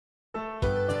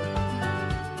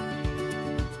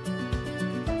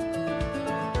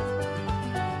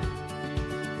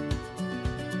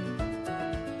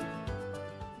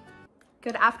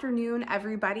Good afternoon,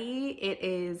 everybody. It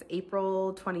is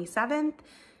April 27th,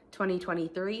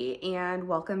 2023, and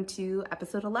welcome to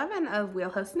episode 11 of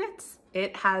Wheelhouse Knits.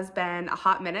 It has been a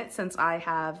hot minute since I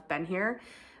have been here.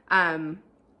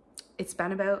 It's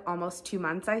been about almost 2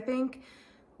 months, I think.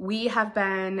 We have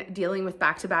been dealing with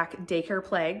back-to-back daycare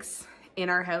plagues in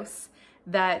our house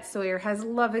that Sawyer has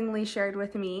lovingly shared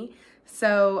with me.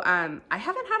 So I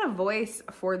haven't had a voice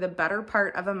for the better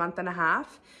part of a month and a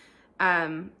half.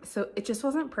 So it just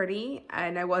wasn't pretty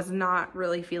and I was not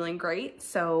really feeling great.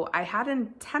 So I had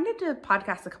intended to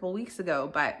podcast a couple weeks ago,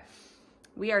 but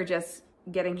we are just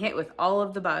getting hit with all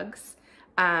of the bugs.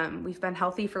 We've been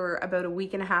healthy for about a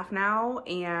week and a half now,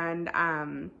 and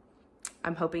I'm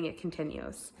hoping it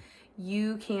continues.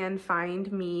 You can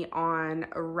find me on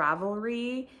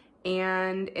Ravelry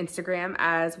and Instagram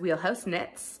as Wheelhouse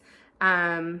Knits.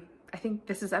 I think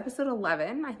this is episode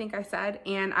 11, I think I said,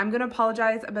 and I'm gonna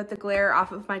apologize about the glare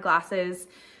off of my glasses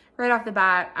right off the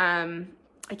bat.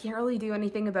 I can't really do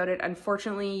anything about it,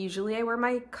 unfortunately. Usually I wear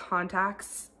my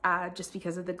contacts just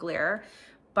because of the glare,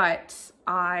 but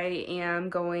I am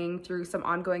going through some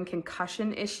ongoing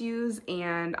concussion issues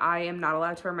and I am not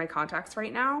allowed to wear my contacts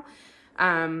right now.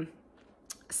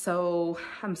 So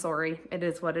I'm sorry, it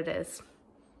is what it is.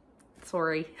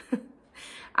 Sorry.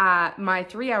 My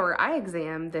 3-hour eye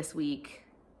exam this week,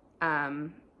 yeah,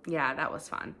 that was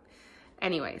fun.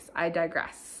 Anyways, I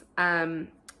digress.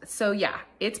 So yeah,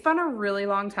 it's been a really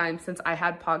long time since I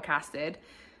had podcasted,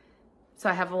 so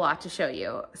I have a lot to show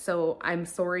you. So I'm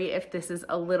sorry if this is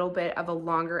a little bit of a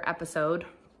longer episode.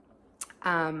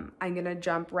 I'm gonna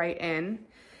jump right in.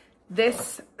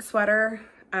 This sweater,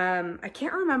 I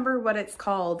can't remember what it's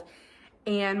called,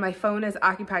 and my phone is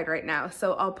occupied right now,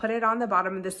 so I'll put it on the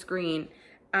bottom of the screen.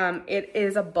 It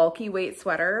is a bulky weight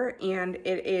sweater and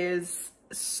it is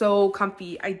so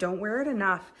comfy. I don't wear it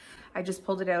enough. I just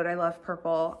pulled it out. I love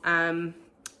purple.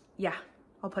 Yeah,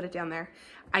 I'll put it down there.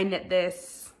 I knit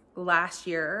this last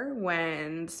year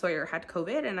when Sawyer had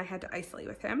COVID and I had to isolate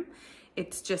with him.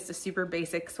 It's just a super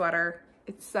basic sweater.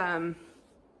 It's, I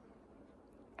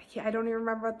don't even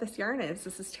remember what this yarn is.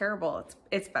 This is terrible.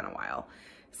 It's been a while.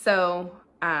 So,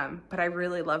 but I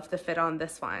really love the fit on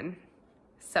this one.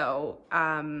 So,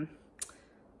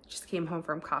 just came home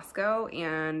from Costco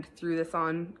and threw this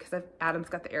on because Adam's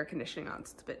got the air conditioning on,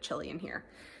 so it's a bit chilly in here.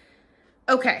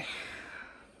 Okay.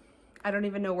 I don't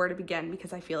even know where to begin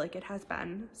because I feel like it has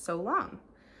been so long.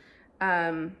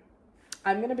 I'm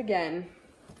going to begin.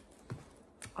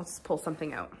 I'll just pull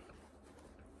something out.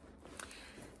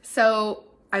 So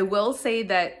I will say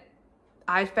that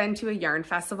I've been to a yarn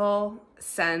festival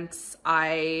since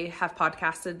I have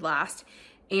podcasted last,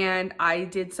 and I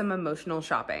did some emotional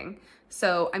shopping.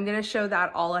 So I'm gonna show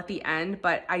that all at the end,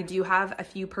 but I do have a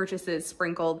few purchases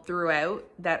sprinkled throughout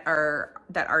that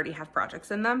already have projects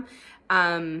in them.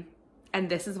 And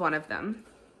this is one of them.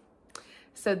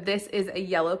 So this is a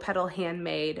Yellow Petal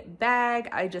handmade bag.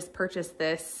 I just purchased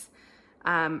this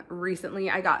recently.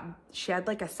 She had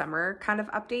like a summer kind of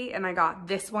update, and I got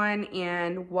this one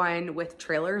and one with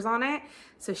trailers on it.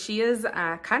 So she is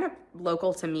kind of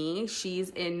local to me. She's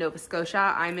in Nova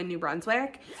Scotia. I'm in New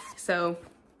Brunswick. So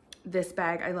this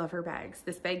bag, I love her bags.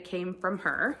 This bag came from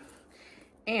her,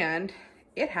 and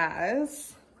it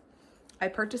has, I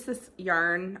purchased this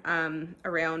yarn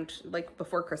around like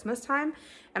before Christmas time,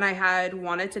 and I had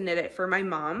wanted to knit it for my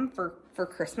mom for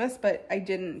Christmas, but I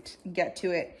didn't get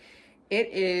to it. It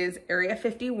is Area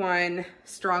 51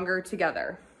 Stronger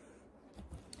Together.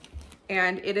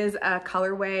 And it is a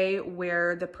colorway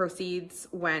where the proceeds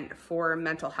went for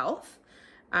mental health.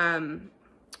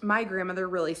 My grandmother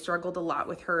really struggled a lot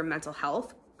with her mental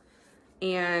health.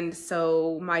 And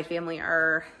so my family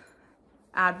are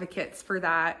advocates for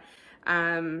that,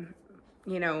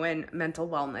 you know, and mental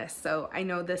wellness. So I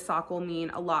know this sock will mean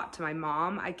a lot to my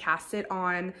mom. I cast it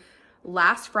on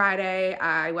last Friday.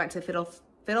 I went to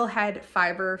Fiddlehead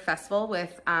Fiber Festival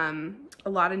with a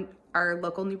lot of our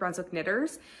local New Brunswick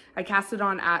knitters. I cast it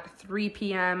on at 3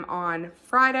 p.m. on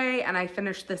Friday, and I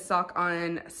finished this sock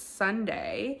on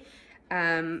Sunday.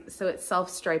 So it's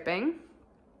self-striping.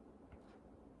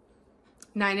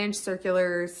 9-inch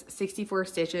circulars, 64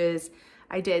 stitches.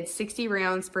 I did 60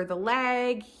 rounds for the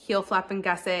leg, heel flap and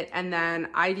gusset, and then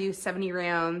I do 70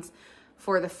 rounds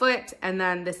for the foot. And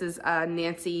then this is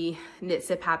Nancy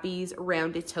KnitSipHappy's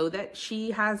rounded toe that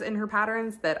she has in her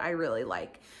patterns that I really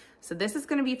like. So this is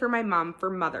gonna be for my mom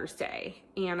for Mother's Day,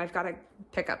 and I've gotta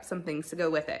pick up some things to go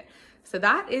with it. So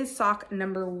that is sock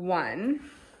number 1.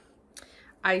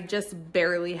 I just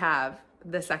barely have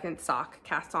the second sock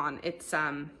cast on. It's,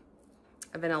 a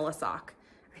vanilla sock.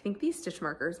 I think these stitch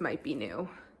markers might be new.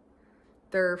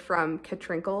 They're from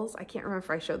Katrinkles. I can't remember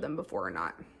if I showed them before or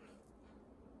not.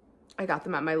 I got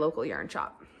them at my local yarn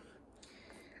shop.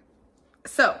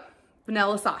 So,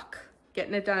 vanilla sock,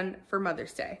 getting it done for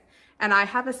Mother's Day. And I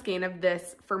have a skein of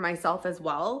this for myself as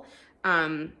well,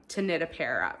 to knit a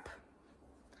pair up.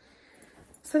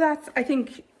 So that's, I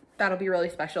think that'll be really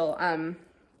special.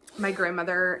 My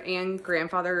grandmother and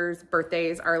grandfather's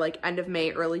birthdays are like end of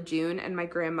May, early June, and my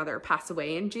grandmother passed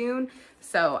away in June.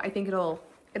 So I think it'll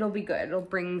be good. It'll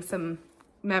bring some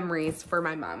memories for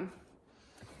my mom.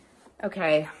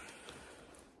 Okay.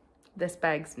 This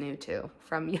bag's new too,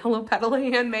 from Yellow Petal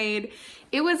Handmade.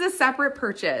 It was a separate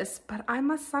purchase, but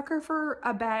I'm a sucker for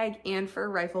a bag and for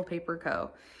Rifle Paper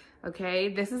Co. Okay,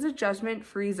 this is a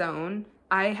judgment-free zone.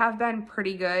 I have been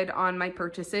pretty good on my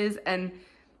purchases, and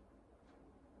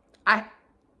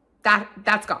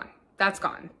that's gone. That's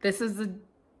gone. This is a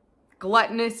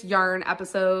gluttonous yarn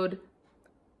episode.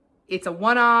 It's a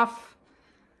one-off.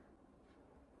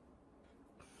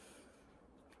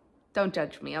 Don't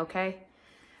judge me, okay?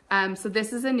 So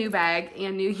this is a new bag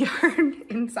and new yarn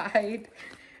inside.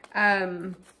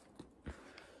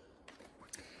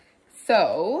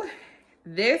 So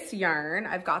this yarn,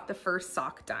 I've got the first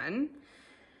sock done.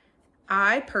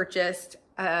 I purchased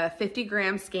a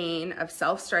 50-gram skein of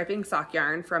self-striping sock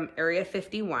yarn from Area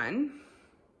 51,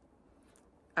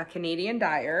 a Canadian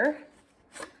dyer.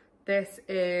 This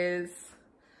is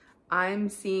I'm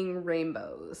Seeing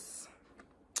Rainbows.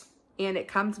 And it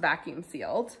comes vacuum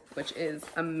sealed, which is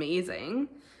amazing.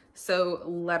 So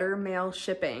letter mail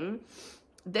shipping.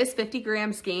 This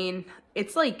 50-gram skein,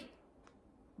 it's like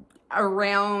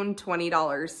around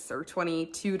 $20 or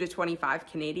 22 to 25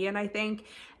 Canadian, I think.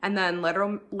 And then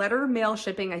letter mail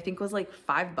shipping, I think, was like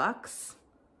 $5.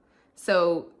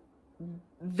 So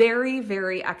very,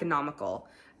 very economical.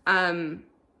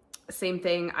 Same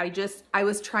thing. I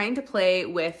was trying to play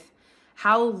with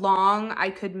how long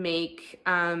I could make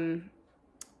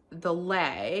the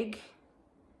leg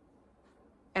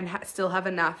and still have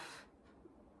enough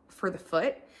for the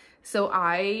foot. So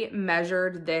I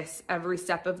measured this every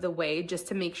step of the way just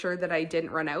to make sure that I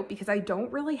didn't run out, because I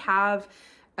don't really have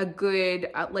a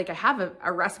good, like I have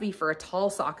a recipe for a tall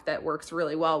sock that works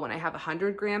really well when I have a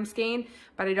 100-gram skein,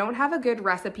 but I don't have a good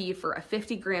recipe for a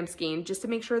 50-gram skein, just to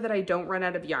make sure that I don't run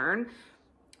out of yarn.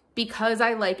 Because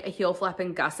I like a heel flap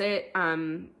and gusset,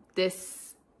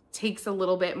 this takes a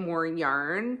little bit more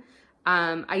yarn.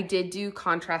 I did do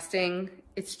contrasting.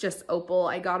 It's just opal.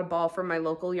 I got a ball from my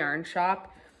local yarn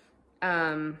shop.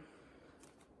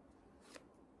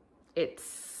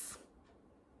 It's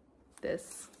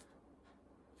this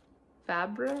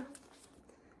Fibres.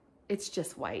 It's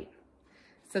just white.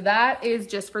 So that is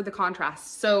just for the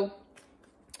contrast. So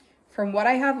from what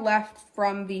I have left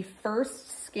from the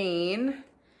first skein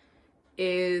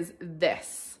is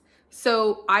this.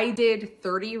 So I did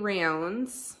 30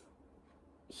 rounds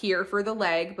here for the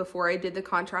leg before I did the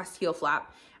contrast heel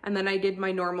flap, and then I did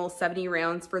my normal 70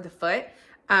 rounds for the foot.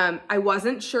 I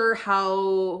wasn't sure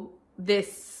how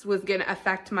this was gonna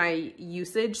affect my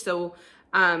usage, so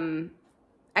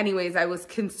anyways, I was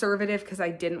conservative because I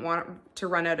didn't want to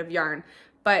run out of yarn,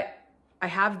 but I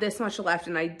have this much left,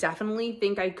 and I definitely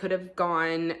think I could have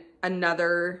gone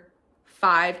another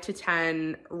 5 to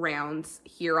 10 rounds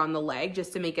here on the leg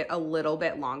just to make it a little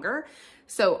bit longer.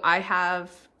 So I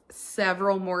have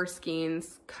several more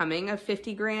skeins coming of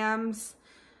 50 grams.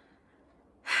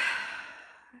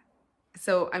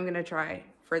 So I'm gonna try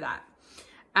for that.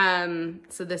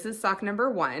 So this is sock number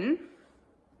 1.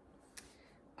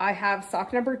 I have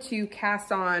sock number 2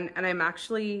 cast on, and I'm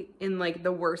actually in like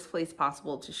the worst place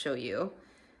possible to show you.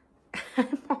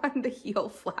 I'm on the heel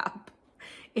flap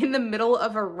in the middle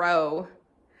of a row.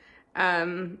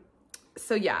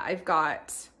 So yeah, I've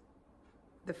got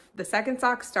the second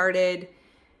sock started.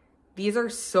 These are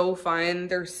so fun.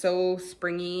 They're so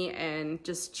springy and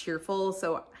just cheerful.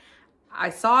 So I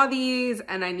saw these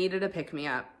and I needed a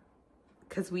pick-me-up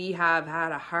because we have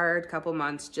had a hard couple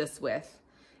months just with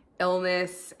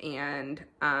illness, and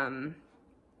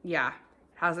yeah, it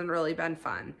hasn't really been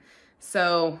fun.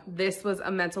 So this was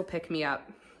a mental pick-me-up.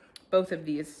 Both of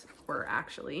these were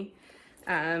actually,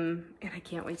 and I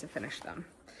can't wait to finish them.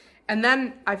 And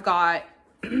then I've got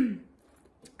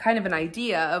kind of an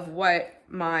idea of what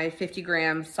my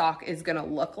 50-gram sock is gonna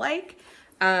look like.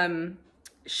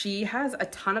 She has a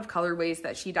ton of colorways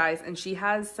that she dyes, and she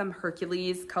has some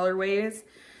Hercules colorways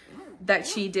that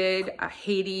she did,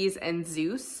 Hades and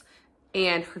Zeus.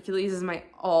 And Hercules is my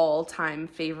all-time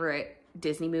favorite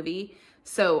Disney movie,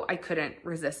 so I couldn't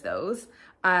resist those.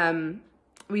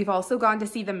 We've also gone to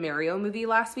see the Mario movie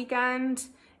last weekend,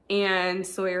 And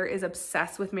Sawyer is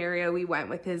obsessed with Mario. We went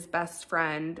with his best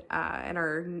friend,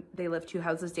 and they live 2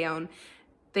 houses down.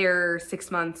 They're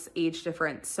 6 months age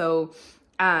difference. So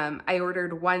I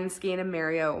ordered 1 skein of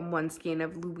Mario and 1 skein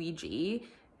of Luigi,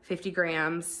 50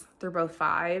 grams. They're both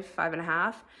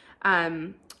 5.5.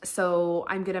 So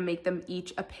I'm gonna make them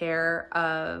each a pair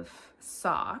of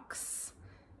socks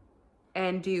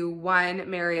and do 1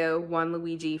 Mario, 1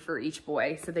 Luigi for each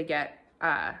boy, so they get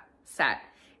set.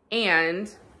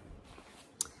 And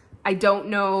I don't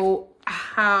know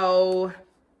how,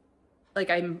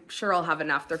 like, I'm sure I'll have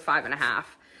enough. They're 5.5.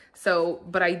 So,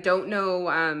 but I don't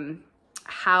know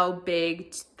how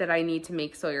big that I need to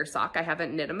make Sawyer sock. I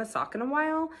haven't knit him a sock in a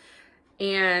while.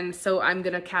 And so I'm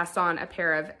gonna cast on a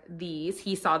pair of these.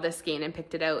 He saw this skein and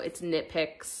picked it out. It's Knit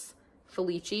Picks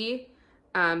Felici.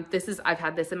 I've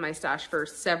had this in my stash for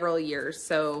several years.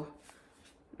 So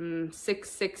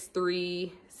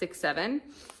 66367.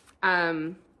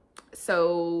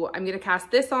 So I'm gonna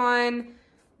cast this on,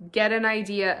 get an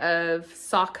idea of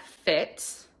sock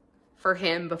fit for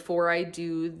him before I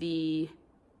do the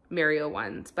Mario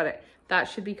ones, but that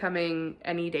should be coming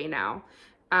any day now.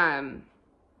 And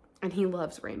he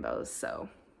loves rainbows, so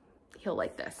he'll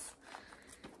like this.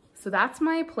 So that's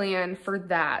my plan for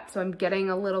that. So I'm getting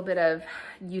a little bit of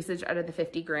usage out of the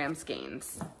 50 gram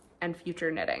skeins and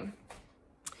future knitting.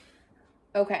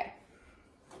 Okay.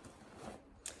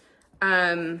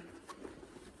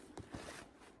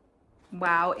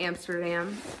 Wow,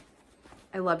 Amsterdam.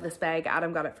 I love this bag.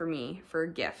 Adam got it for me for a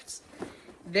gift.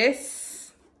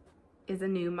 This is a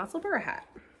new Musselburgh hat.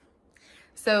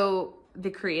 So the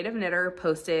creative knitter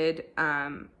posted, I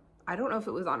don't know if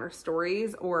it was on her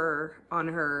stories or on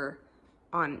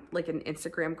like an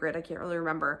Instagram grid. I can't really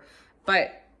remember,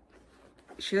 but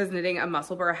she was knitting a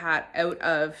Musselburgh hat out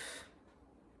of,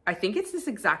 I think it's this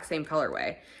exact same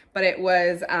colorway, but it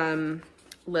was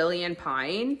Lily and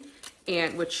Pine,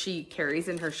 and which she carries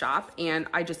in her shop. And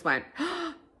I just went,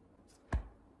 oh,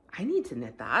 I need to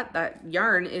knit that. That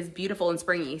yarn is beautiful and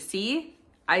springy. See,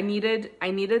 I needed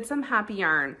some happy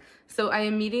yarn. So I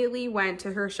immediately went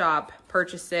to her shop,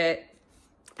 purchased it,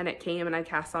 and it came, and I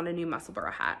cast on a new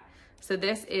Musselburgh hat. So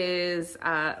this is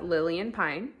Lily and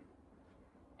Pine,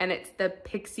 and it's the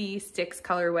Pixie Sticks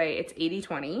colorway. It's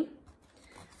 80/20.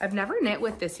 I've never knit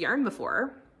with this yarn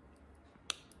before,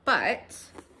 but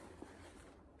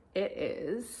it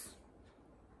is,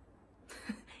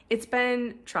 it's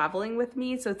been traveling with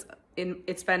me, so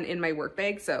it's been in my work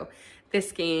bag, so this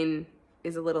skein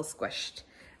is a little squished.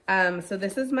 So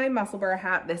this is my Musselburgh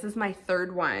hat. This is my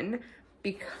 3rd one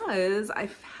because I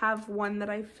have one that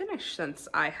I finished since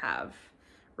I have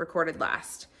recorded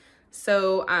last.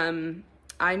 So I'm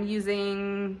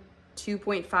using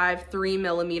 2.5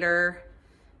 3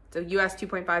 so US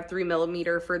 2.5 3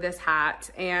 for this hat,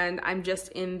 and I'm just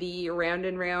in the round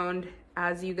and round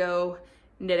as you go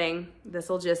knitting. This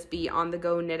will just be on the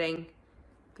go knitting.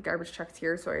 The garbage truck's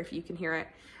here, sorry if you can hear it.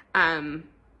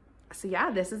 So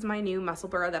yeah, this is my new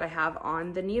Musselburgh that I have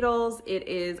on the needles. It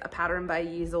is a pattern by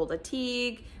Ysolda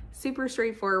Teague, super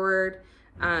straightforward,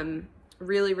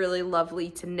 really, really lovely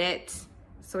to knit.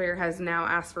 Sawyer has now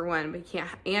asked for one, but he can't,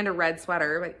 and a red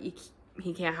sweater, but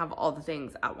he can't have all the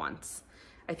things at once.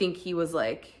 I think he was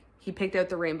like, he picked out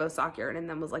the rainbow sock yarn and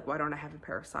then was like, why don't I have a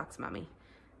pair of socks, mommy?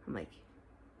 I'm like,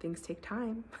 things take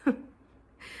time.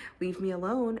 Leave me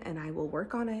alone and I will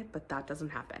work on it, but that doesn't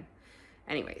happen.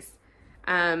 Anyways,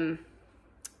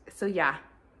 so yeah,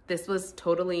 this was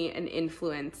totally an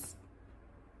influence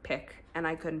pick and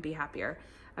I couldn't be happier.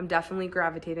 I'm definitely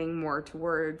gravitating more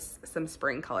towards some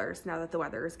spring colors now that the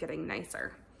weather is getting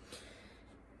nicer.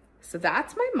 So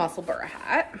that's my Musselburgh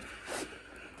hat.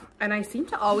 And I seem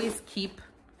to always keep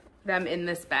them in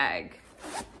this bag.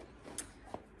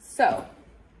 So,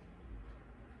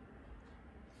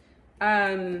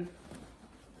 I've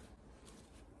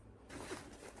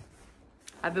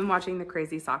been watching The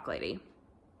Crazy Sock Lady,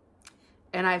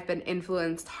 and I've been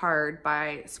influenced hard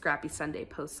by Scrappy Sunday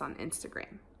posts on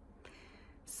Instagram.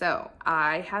 So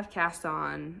I have cast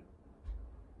on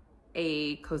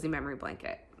a cozy memory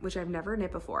blanket, which I've never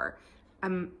knit before.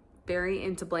 I'm very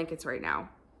into blankets right now,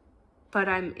 but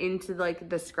I'm into like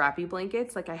the scrappy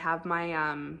blankets. Like I have my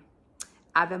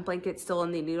Advent blanket still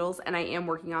in the needles, and I am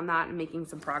working on that and making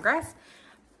some progress,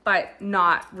 but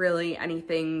not really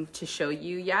anything to show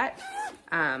you yet.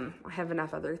 I have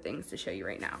enough other things to show you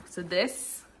right now. So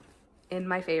this, in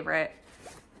my favorite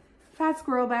fat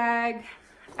squirrel bag.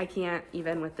 I can't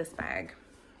even with this bag.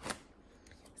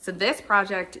 So this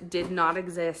project did not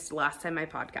exist last time I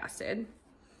podcasted.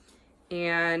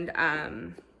 And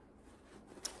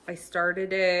I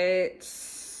started it,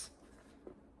 so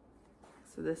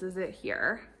this is it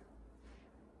here.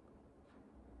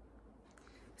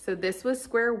 So this was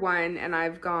square 1 and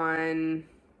I've gone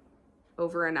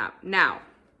over and up. Now,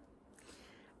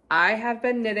 I have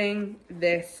been knitting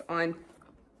this on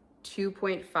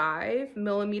 2.5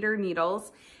 millimeter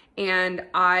needles, and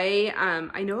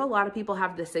I know a lot of people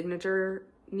have the signature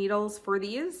needles for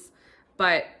these,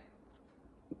 but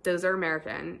those are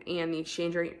American, and the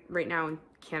exchange rate right now in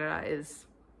Canada is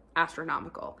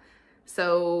astronomical.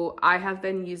 So I have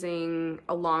been using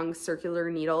a long circular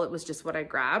needle. It was just what I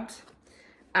grabbed.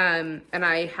 And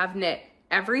I have knit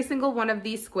every single one of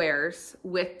these squares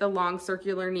with the long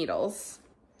circular needles,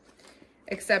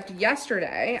 except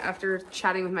yesterday, after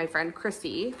chatting with my friend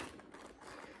Christy,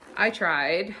 I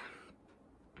tried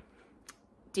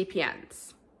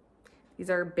DPNs. These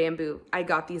are bamboo. I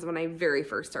got these when I very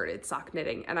first started sock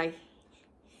knitting, and I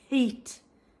hate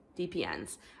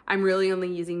DPNs. I'm really only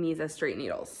using these as straight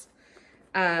needles.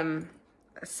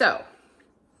 So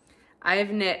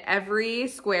I've knit every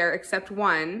square except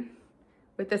one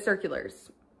with the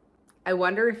circulars. I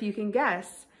wonder if you can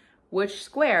guess which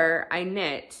square I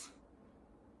knit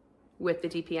with the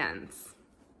DPNs.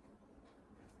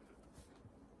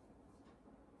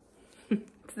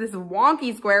 It's this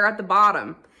wonky square at the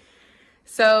bottom.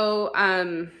 So,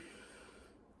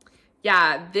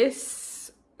 yeah,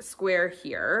 this square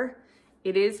here,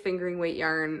 it is fingering weight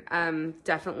yarn.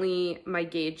 Definitely my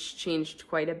gauge changed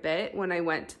quite a bit when I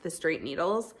went to the straight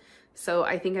needles. So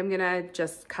I think I'm gonna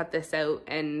just cut this out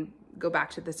and go back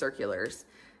to the circulars.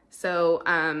 So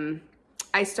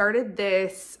I started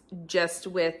this just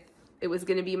with, it was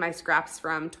gonna be my scraps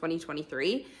from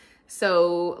 2023.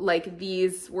 So like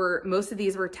these were, most of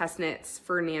these were test knits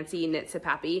for Nancy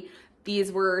KnitSipHappy.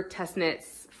 These were test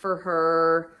knits for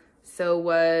her. So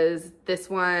was this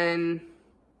one,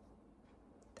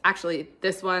 actually,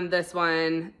 this one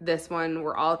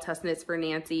were all test knits for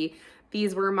Nancy.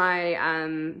 These were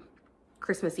my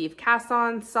Christmas Eve cast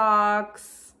on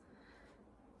socks.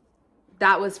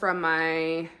 That was from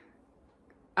a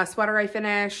sweater I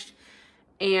finished.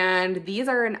 And these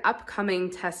are an upcoming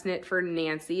test knit for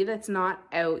Nancy that's not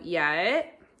out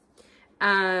yet.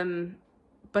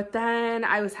 But then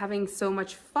I was having so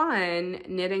much fun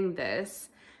knitting this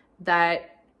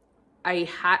that I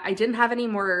didn't have any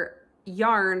more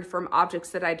yarn from objects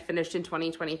that I'd finished in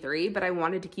 2023, but I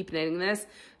wanted to keep knitting this,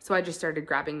 so I just started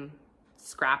grabbing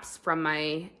scraps from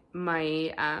I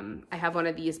have one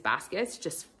of these baskets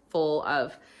just full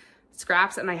of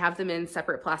scraps, and I have them in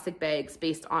separate plastic bags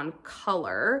based on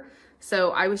color.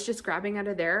 So I was just grabbing out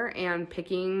of there and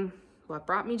picking what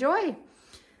brought me joy.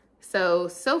 So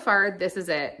far this is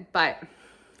it, but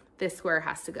this square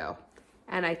has to go.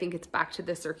 And I think it's back to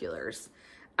the circulars.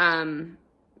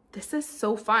 This is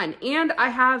so fun. And I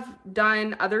have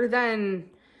done, other than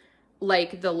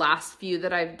like the last few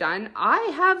that I've done, I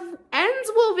have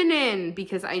ends woven in,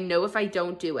 because I know if I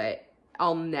don't do it,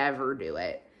 I'll never do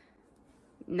it.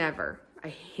 Never. I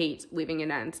hate leaving in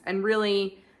ends. And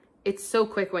really, it's so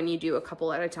quick when you do a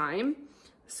couple at a time.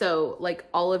 So like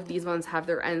all of these ones have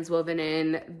their ends woven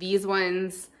in. These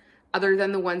ones, other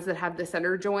than the ones that have the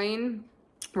center join,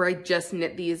 where I just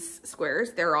knit these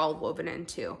squares, they're all woven in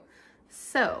too.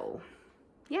 So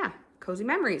yeah, cozy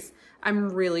memories. I'm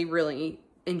really, really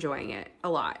enjoying it a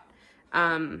lot.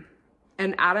 And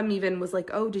Adam even was like,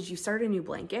 oh, did you start a new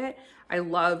blanket? I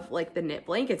love like the knit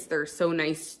blankets. They're so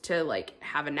nice to like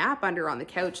have a nap under on the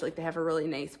couch. Like they have a really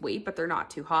nice weight, but they're not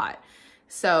too hot.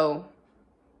 So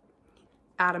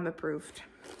Adam approved.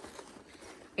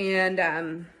 And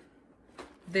I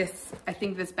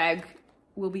think this bag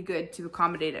will be good to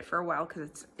accommodate it for a while,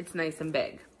 because it's nice and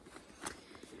big.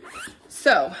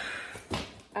 So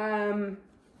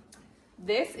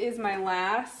this is my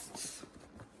last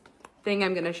thing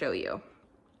I'm gonna show you.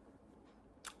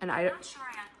 And I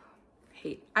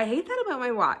hate that about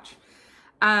my watch.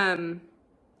 I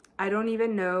don't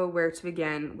even know where to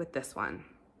begin with this one.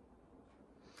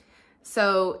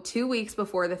 So 2 weeks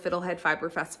before the Fiddlehead Fiber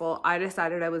Festival, I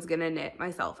decided I was gonna knit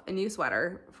myself a new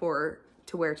sweater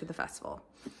to wear to the festival,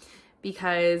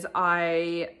 because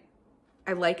I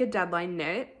like a deadline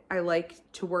knit. I like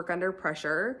to work under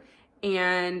pressure,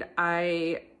 and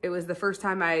it was the first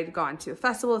time I'd gone to a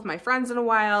festival with my friends in a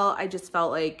while. I just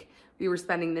felt like we were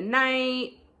spending the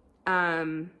night.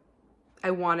 I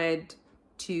wanted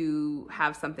to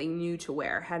have something new to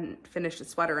wear. Hadn't finished a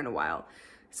sweater in a while.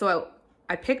 So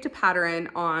I picked a pattern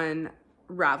on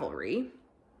Ravelry.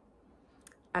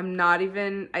 I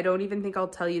don't even think I'll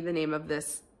tell you the name of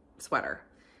this sweater,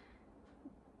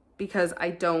 because I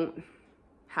don't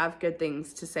have good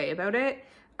things to say about it.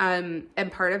 And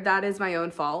part of that is my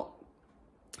own fault.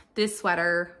 This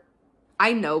sweater,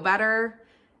 I know better,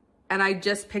 and I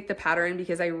just picked the pattern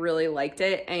because I really liked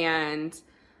it, and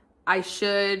I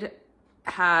should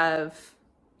have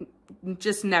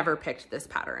just never picked this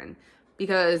pattern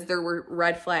because there were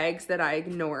red flags that I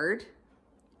ignored.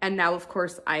 And now, of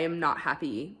course, I am not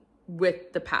happy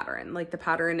with the pattern. Like, the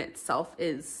pattern itself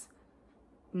is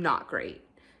not great.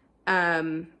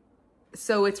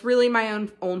 So it's really my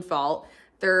own fault.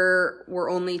 There were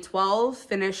only 12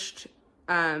 finished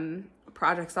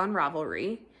projects on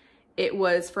Ravelry. It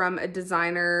was from a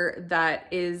designer that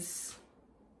is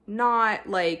not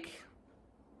like,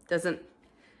 doesn't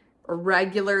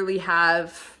regularly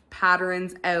have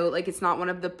patterns out. Like, it's not one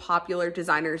of the popular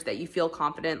designers that you feel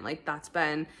confident, like, that's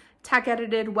been tech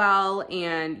edited well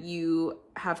and you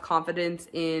have confidence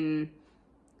in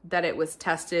that it was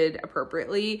tested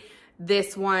appropriately.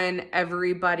 This one,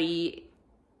 everybody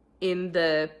in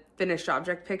the finished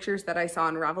object pictures that I saw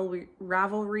on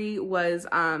Ravelry was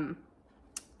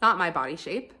not my body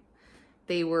shape.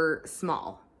 They were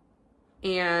small.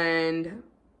 And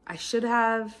I should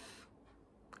have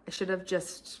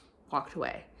just walked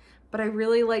away. But I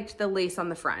really liked the lace on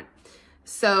the front.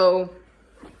 So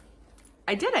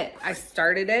I did it. I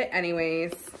started it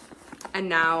anyways. And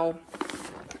now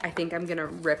I think I'm gonna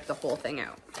rip the whole thing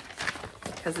out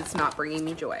because it's not bringing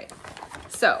me joy.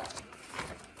 So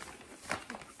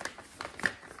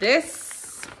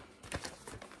this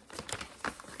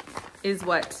is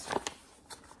what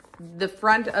the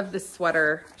front of the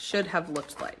sweater should have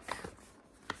looked like.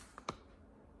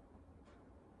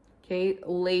 Okay,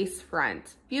 lace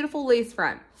front, beautiful lace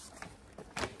front.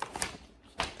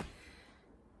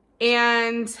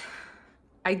 And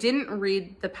I didn't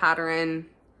read the pattern.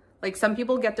 Like, some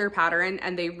people get their pattern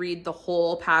and they read the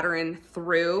whole pattern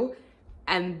through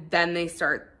and then they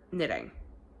start knitting.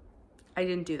 I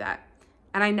didn't do that.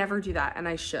 And I never do that, and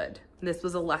I should. This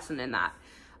was a lesson in that.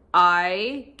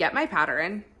 I get my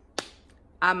pattern.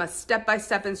 I'm a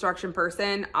step-by-step instruction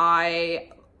person.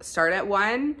 I start at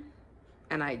one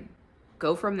and I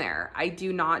go from there. I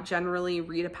do not generally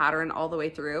read a pattern all the way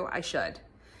through. I should.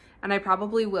 And I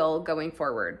probably will going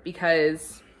forward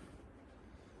because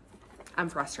I'm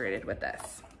frustrated with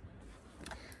this.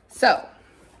 So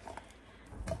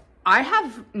I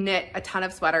have knit a ton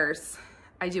of sweaters.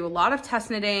 I do a lot of test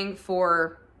knitting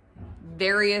for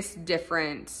various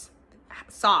different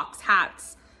socks,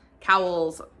 hats,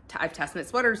 cowls. I've test knit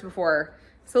sweaters before.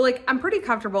 So, like, I'm pretty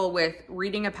comfortable with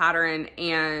reading a pattern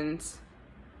and,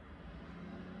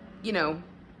 you know,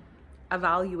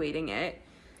 evaluating it.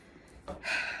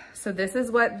 So this is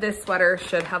what this sweater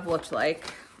should have looked like.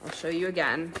 I'll show you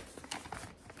again.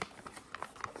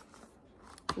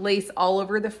 Lace all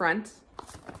over the front.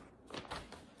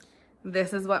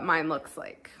 This is what mine looks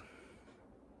like.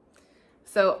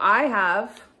 So I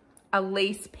have a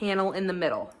lace panel in the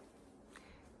middle.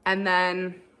 And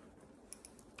then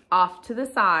off to the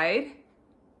side,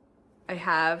 I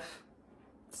have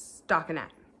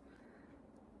stockinette.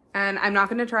 And I'm not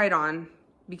gonna try it on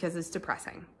because it's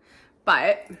depressing.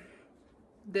 But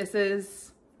this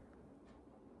is,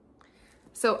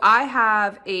 so I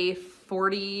have a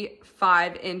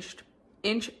 45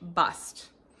 inch bust.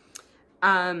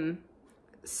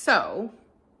 So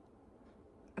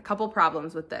a couple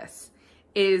problems with this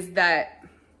is that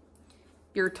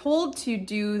you're told to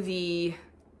do the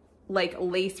like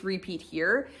lace repeat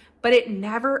here, but it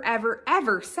never, ever,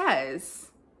 ever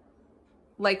says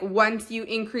like once you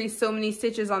increase so many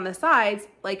stitches on the sides,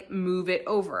 like move it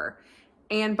over.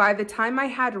 And by the time I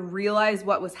had realized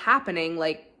what was happening,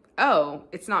 like, oh,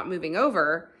 it's not moving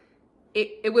over,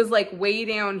 it was like way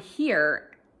down here.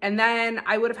 And then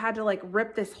I would have had to like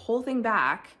rip this whole thing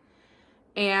back.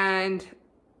 And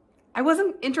I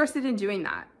wasn't interested in doing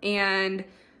that. And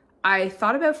I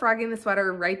thought about frogging the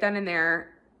sweater right then and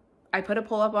there. I put a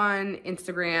poll up on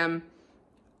Instagram.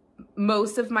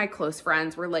 Most of my close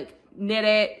friends were like, knit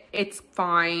it, it's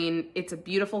fine. It's a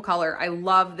beautiful color. I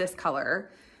love this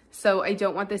color. So I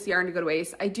don't want this yarn to go to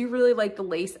waste. I do really like the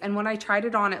lace. And when I tried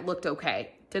it on, it looked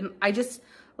okay. I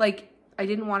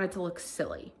didn't want it to look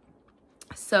silly.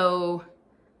 So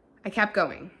I kept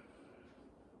going.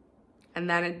 And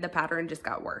then the pattern just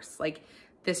got worse. Like,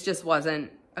 this just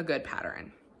wasn't a good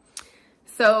pattern.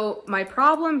 So my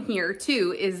problem here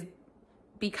too is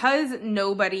because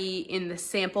nobody in the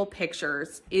sample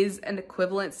pictures is an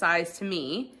equivalent size to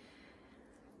me,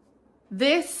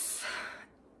 this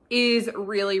is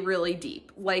really, really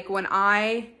deep. Like, when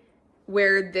I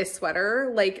wear this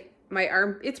sweater, like my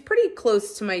arm, it's pretty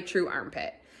close to my true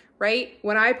armpit, right?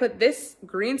 When I put this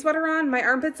green sweater on, my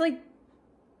armpit's like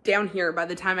down here by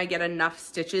the time I get enough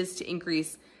stitches to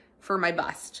increase for my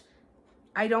bust.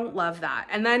 I don't love that.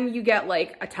 And then you get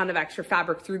like a ton of extra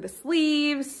fabric through the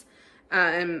sleeves.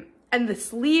 And the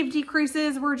sleeve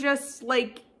decreases were just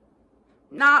like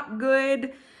not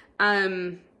good.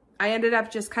 I ended up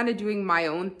just kind of doing my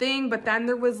own thing, but then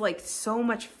there was like so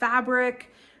much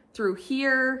fabric through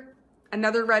here.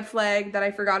 Another red flag that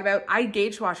I forgot about. I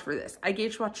gauge washed for this. I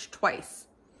gauge washed twice,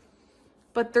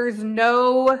 but there's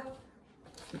no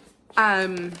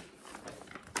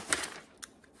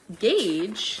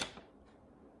gauge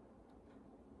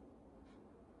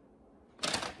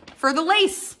for the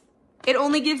lace. It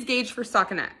only gives gauge for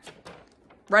stockinette.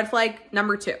 Red flag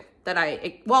number 2 that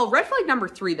red flag number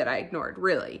 3 that I ignored,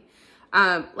 really.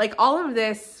 Like all of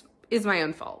this is my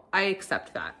own fault. I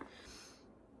accept that.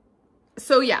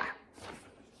 So yeah,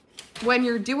 when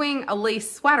you're doing a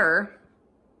lace sweater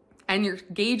and your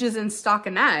gauge is in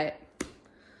stockinette,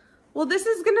 well, this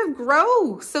is gonna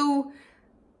grow. So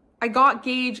I got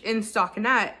gauge in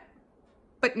stockinette,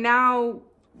 but now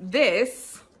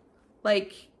this,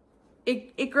 like,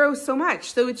 it grows so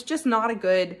much. So it's just not a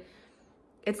good,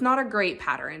 it's not a great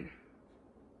pattern.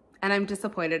 And I'm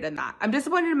disappointed in that. I'm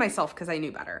disappointed in myself because I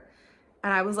knew better.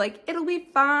 And I was like, it'll be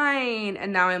fine.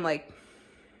 And now I'm like,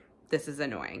 this is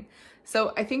annoying.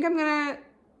 So I think I'm gonna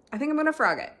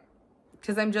frog it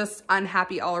because I'm just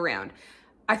unhappy all around.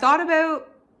 I thought about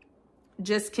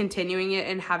just continuing it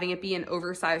and having it be an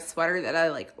oversized sweater that I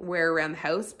like wear around the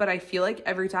house, but I feel like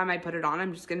every time I put it on,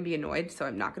 I'm just gonna be annoyed, so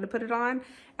I'm not gonna put it on.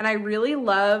 And I really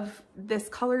love this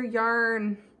color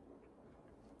yarn.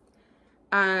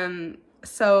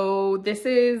 So this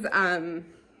is,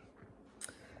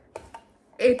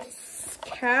 it's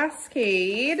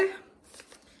Cascade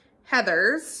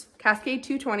Heathers, Cascade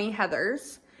 220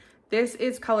 Heathers. This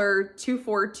is color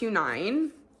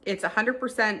 2429. It's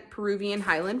 100% Peruvian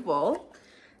Highland wool.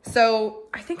 So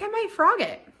I think I might frog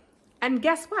it. And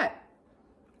guess what?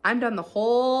 I'm done the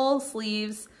whole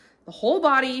sleeves, the whole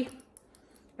body.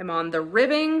 I'm on the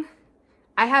ribbing.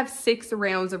 I have 6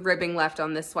 rounds of ribbing left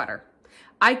on this sweater.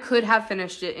 I could have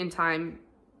finished it in time,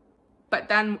 but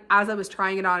then as I was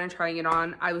trying it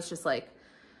on, I was just like,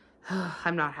 oh,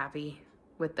 I'm not happy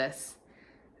with this.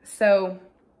 So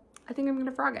I think I'm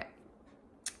gonna frog it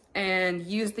and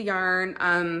use the yarn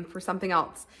for something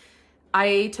else.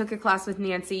 I took a class with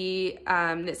Nancy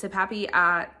KnitSipHappy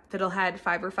at Fiddlehead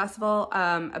Fiber Festival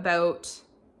about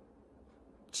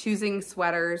choosing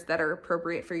sweaters that are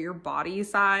appropriate for your body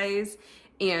size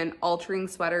and altering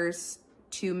sweaters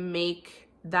to make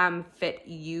them fit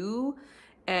you.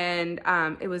 And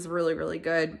it was really, really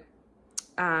good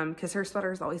because her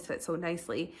sweaters always fit so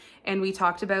nicely. And we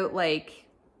talked about like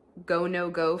go, no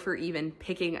go for even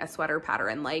picking a sweater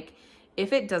pattern. Like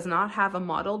if it does not have a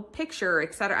modeled picture,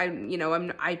 etc.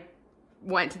 I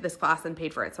went to this class and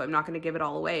paid for it, so I'm not going to give it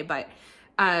all away. But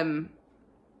I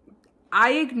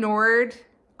ignored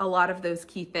a lot of those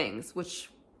key things, which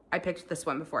I picked this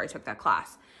one before I took that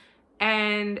class.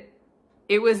 And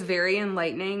it was very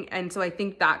enlightening. And so I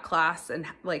think that class and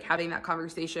like having that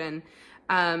conversation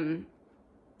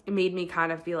it made me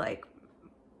kind of be like,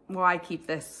 why keep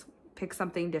this? Pick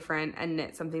something different and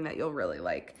knit something that you'll really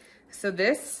like. So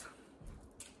this,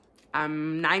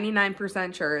 I'm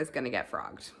 99% sure is gonna get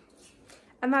frogged.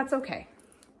 And that's okay.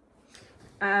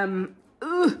 A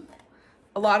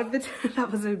lot of the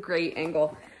that was a great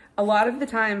angle. A lot of the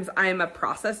times I'm a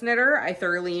process knitter. I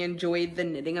thoroughly enjoyed the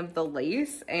knitting of the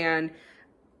lace, and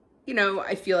you know,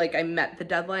 I feel like I met the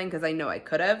deadline because I know I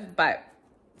could have, but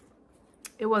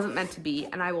it wasn't meant to be,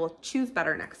 and I will choose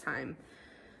better next time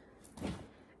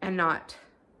and not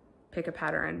pick a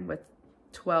pattern with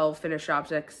 12 finished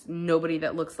objects, nobody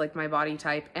that looks like my body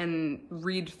type, and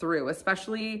read through,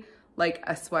 especially like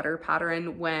a sweater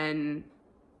pattern when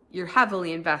you're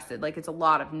heavily invested. Like it's a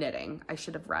lot of knitting. I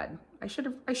should have read. I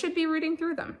should be reading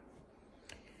through them.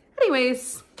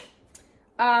 Anyways,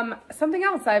 something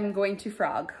else I'm going to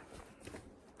frog.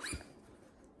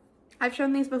 I've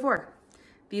shown these before.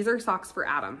 These are socks for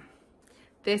Adam.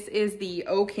 This is the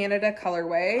O Canada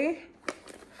colorway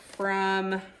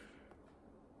from,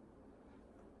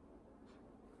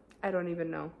 I don't even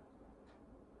know.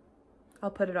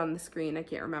 I'll put it on the screen. I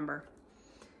can't remember.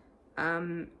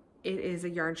 It is a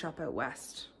yarn shop out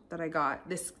west that I got.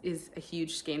 This is a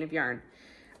huge skein of yarn.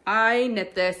 I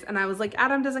knit this and I was like,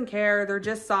 Adam doesn't care. They're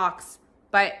just socks.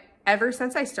 But ever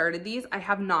since I started these, I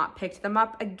have not picked them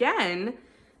up again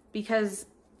because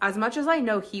as much as I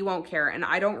know he won't care, and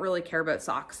I don't really care about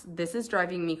socks, this is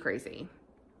driving me crazy.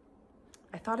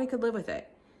 I thought I could live with it.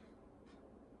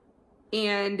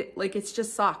 And like, it's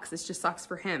just socks. It's just socks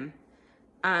for him.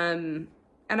 And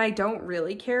I don't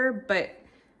really care, but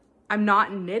I'm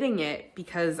not knitting it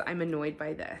because I'm annoyed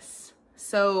by this.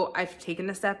 So I've taken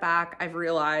a step back. I've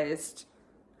realized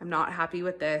I'm not happy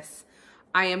with this.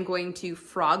 I am going to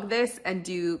frog this and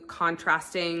do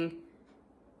contrasting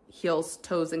heels,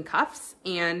 toes, and cuffs.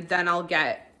 And then I'll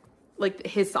get, like,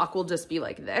 his sock will just be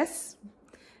like this.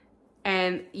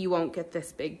 And you won't get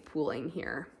this big pooling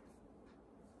here.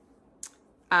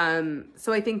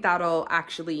 So I think that'll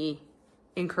actually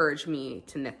encourage me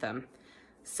to knit them.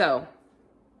 So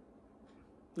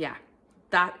yeah,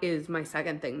 that is my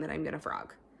second thing that I'm gonna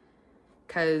frog,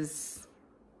 because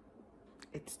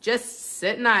it's just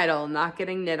sitting idle, not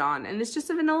getting knit on, and it's just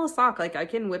a vanilla sock. Like, I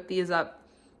can whip these up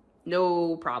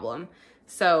no problem.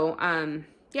 So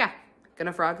yeah,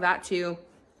 gonna frog that too,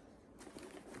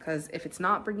 because if it's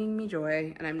not bringing me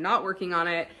joy and I'm not working on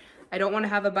it, I don't want to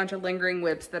have a bunch of lingering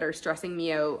whips that are stressing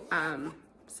me out.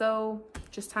 So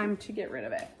just time to get rid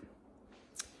of it.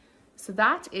 So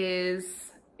that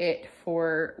is it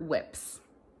for whips.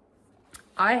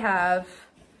 I have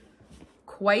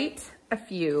quite a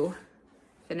few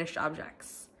finished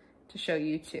objects to show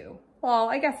you too. Well,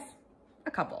 I guess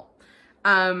a couple.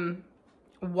 One,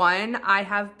 I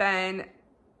have been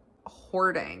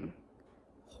hoarding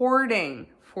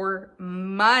for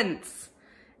months,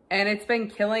 and it's been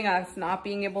killing us not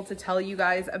being able to tell you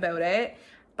guys about it,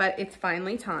 but it's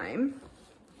finally time.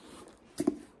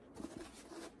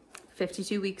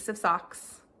 52 weeks of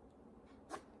socks.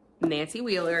 Nancy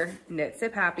Wheeler,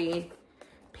 KnitSipHappy,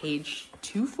 page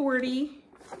 240.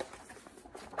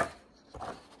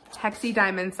 Hexie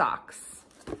diamond socks.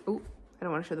 Oh, I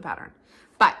don't want to show the pattern.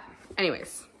 But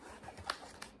anyways,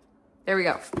 there we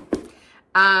go.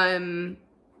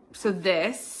 So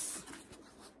this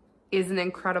is an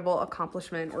incredible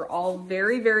accomplishment. We're all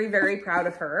very, very, very proud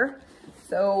of her.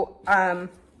 So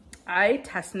I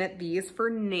test knit these for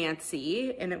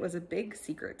Nancy, and it was a big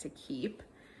secret to keep.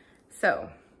 So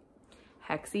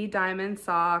Hexie diamond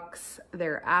socks,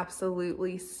 they're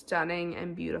absolutely stunning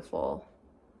and beautiful.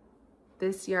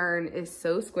 This yarn is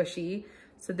so squishy.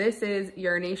 So this is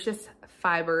Yarnaceous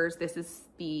Fibres. This is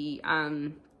the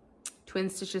Twin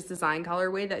Stitches design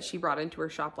colorway that she brought into her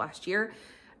shop last year.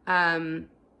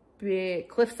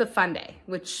 Cliffs of Fundy,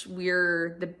 which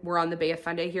we're on the Bay of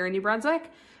Fundy here in New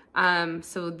Brunswick.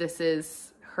 So this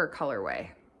is her colorway.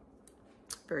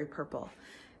 Very purple.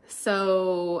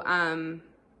 So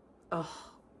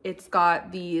it's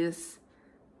got these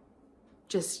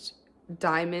just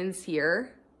diamonds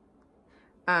here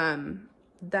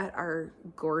that are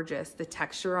gorgeous. The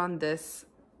texture on this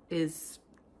is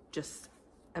just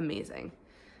amazing.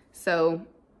 So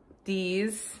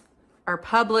these are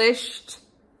published,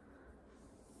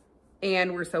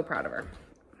 and we're so proud of her.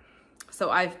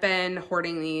 So I've been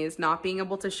hoarding these, not being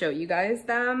able to show you guys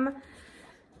them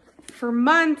for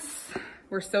months.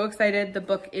 We're so excited. The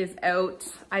book is out.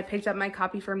 I picked up my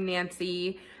copy from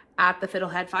Nancy at the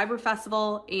Fiddlehead Fiber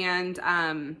Festival, and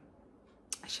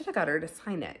I should have got her to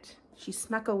sign it. She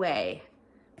snuck away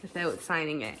without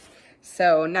signing it.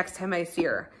 So next time I see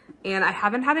her. And I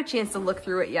haven't had a chance to look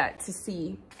through it yet to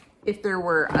see if there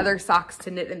were other socks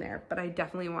to knit in there, but I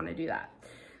definitely want to do that.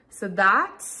 So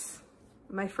that's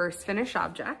my first finished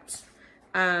object.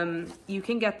 You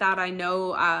can get that. I know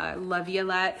La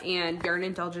Violette and Yarn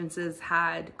Indulgences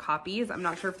had copies. I'm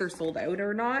not sure if they're sold out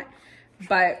or not,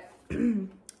 but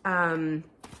I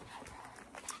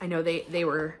know they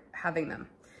were having them.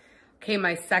 Okay,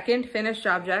 my second finished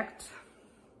object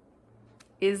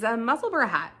is a Musselburgh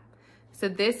hat. So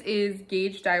this is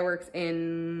Gauge Dye Works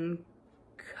in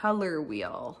Color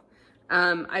Wheel.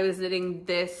 I was knitting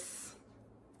this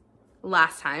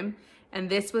last time, and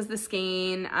this was the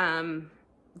skein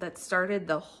that started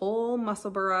the whole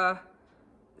Musselburgh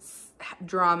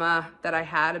drama that I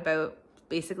had about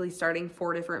basically starting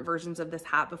 4 different versions of this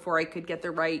hat before I could get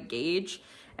the right gauge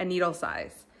and needle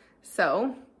size.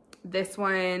 So this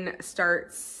one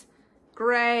starts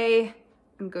gray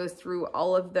and goes through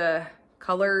all of the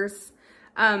colors.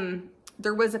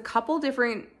 There was a couple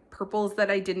different purples that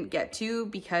I didn't get to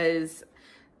because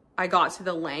I got to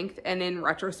the length, and in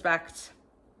retrospect,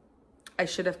 I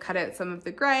should have cut out some of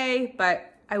the gray,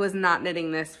 but I was not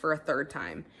knitting this for a third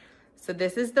time. So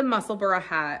this is the Musselburgh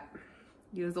hat,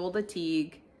 Ysolda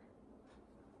Teague.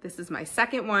 This is my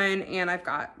second one, and I've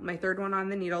got my third one on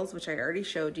the needles, which I already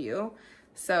showed you.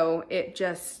 So it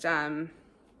just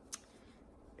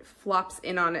flops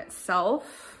in on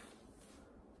itself.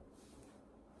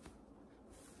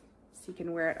 So you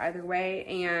can wear it either way,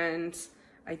 and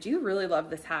I do really love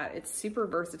this hat. It's super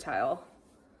versatile.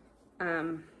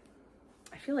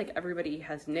 I feel like everybody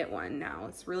has knit one now.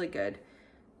 It's really good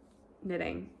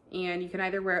knitting. And you can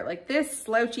either wear it like this,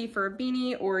 slouchy for a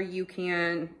beanie, or you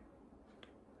can,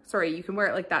 sorry, you can wear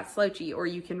it like that, slouchy, or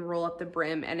you can roll up the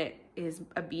brim and it is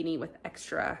a beanie with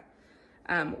extra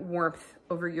warmth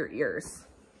over your ears.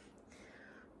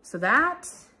 So that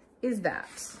is that.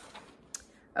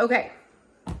 Okay.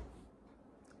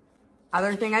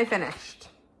 Other thing I finished.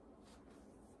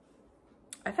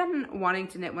 I've been wanting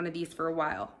to knit one of these for a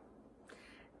while.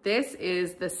 This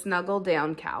is the Snuggle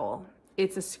Down Cowl.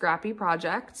 It's a scrappy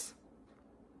project.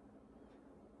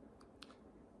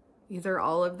 These are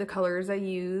all of the colors I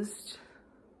used.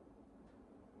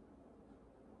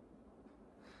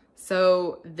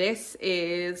 So this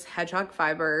is Hedgehog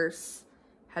Fibres,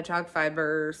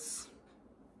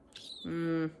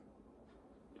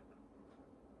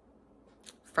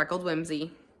 Freckled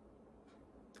Whimsy,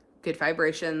 Good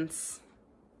Vibrations,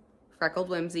 Freckled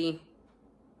Whimsy.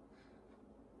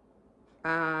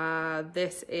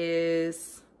 This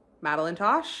is Madeline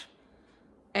Tosh,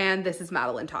 and this is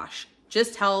Madeline Tosh.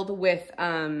 Just held with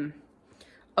a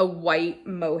white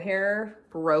mohair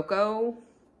Barocco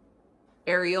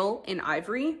Ariel in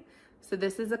ivory. So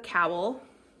this is a cowl.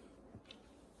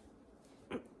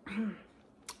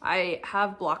 I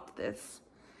have blocked this.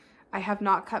 I have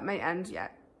not cut my ends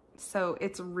yet. So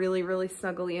it's really, really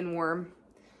snuggly and warm.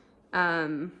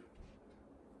 I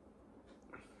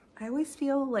always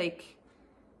feel like,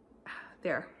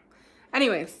 there.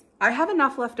 Anyways, I have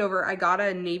enough left over. I got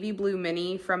a navy blue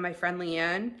mini from my friend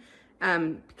Leanne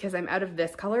because I'm out of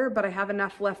this color, but I have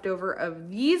enough left over of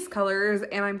these colors,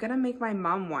 and I'm gonna make my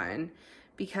mom one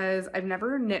because I've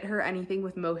never knit her anything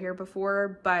with mohair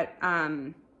before, but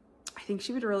I think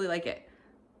she would really like it.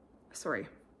 Sorry.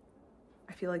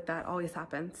 I feel like that always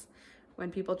happens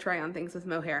when people try on things with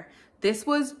mohair. This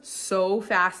was so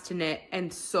fast to knit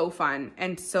and so fun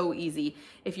and so easy.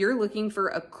 If you're looking for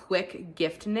a quick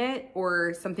gift knit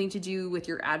or something to do with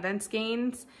your Advent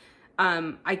skeins,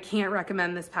 I can't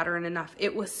recommend this pattern enough.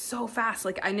 It was so fast.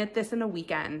 Like, I knit this in a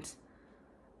weekend.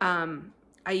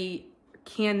 I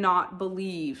cannot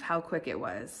believe how quick it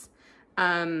was.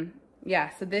 Yeah,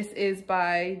 so this is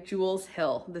by Jules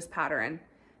Hill, this pattern.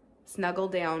 Snuggle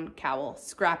Down Cowl,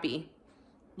 scrappy.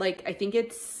 Like, I think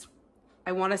it's,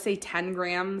 I want to say 10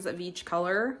 grams of each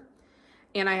color.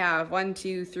 And I have 1,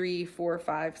 2, 3, 4,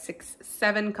 5, 6,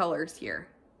 7 colors here.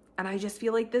 And I just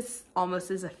feel like this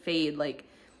almost is a fade. Like,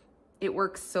 it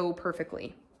works so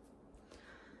perfectly.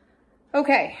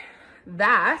 Okay,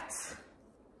 that,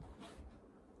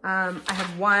 I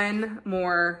have one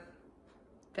more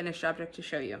finished object to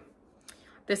show you.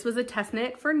 This was a test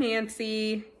knit for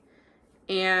Nancy.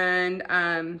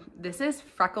 And this is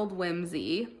Freckled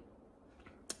Whimsy.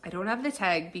 I don't have the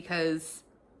tag because,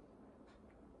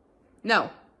 no,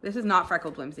 this is not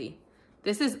Freckled Whimsy.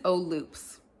 This is O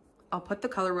Loops. I'll put the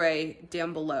colorway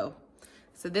down below.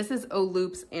 So this is O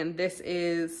Loops, and this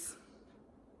is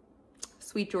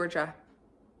Sweet Georgia.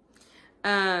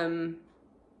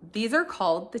 These are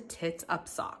called the Tits Up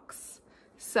Socks.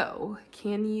 So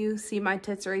can you see my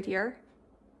tits right here?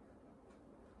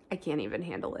 I can't even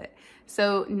handle it.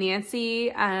 So Nancy,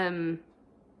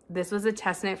 this was a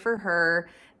test knit for her.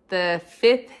 The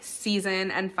 5th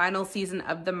season and final season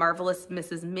of The Marvelous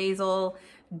Mrs. Maisel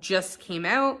just came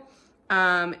out.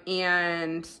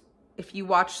 And if you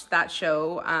watched that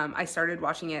show, I started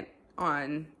watching it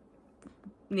on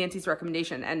Nancy's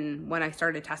recommendation. And when I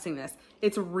started testing this,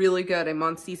 it's really good. I'm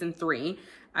on season 3.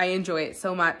 I enjoy it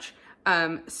so much.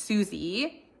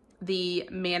 Susie, the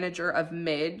manager of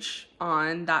Midge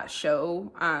on that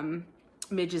show,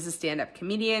 Midge is a stand-up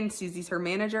comedian. Susie's her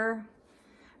manager.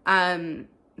 God.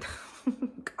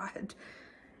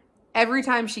 Every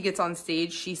time she gets on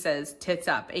stage, she says tits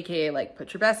up, aka like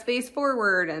put your best face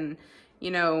forward and,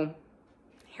 you know,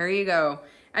 here you go.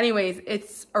 Anyways,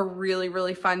 it's a really,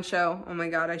 really fun show. Oh my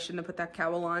God, I shouldn't have put that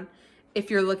cowl on. If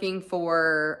you're looking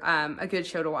for a good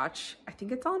show to watch, I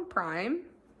think it's on Prime.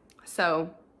 So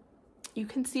you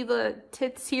can see the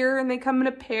tits here and they come in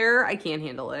a pair. I can't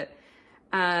handle it.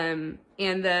 And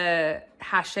the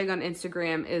hashtag on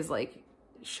Instagram is like,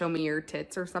 show me your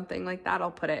tits or something like that.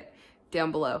 I'll put it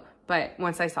down below. But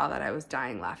once I saw that, I was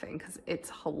dying laughing because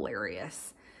it's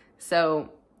hilarious.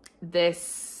 So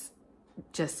this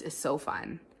just is so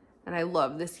fun. And I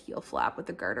love this heel flap with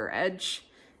the garter edge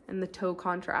and the toe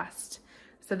contrast.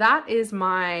 So that is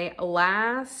my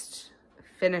last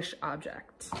finished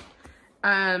object.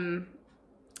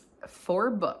 4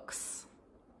 books.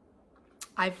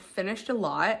 I've finished a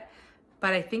lot,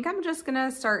 but I think I'm just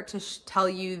gonna start to tell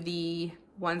you the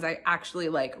ones I actually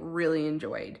like really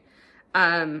enjoyed.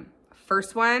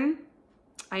 First one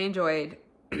I enjoyed,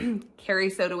 Carrie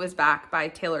Soda Was Back by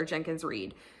Taylor Jenkins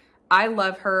Reid. I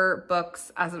love her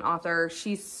books as an author.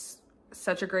 She's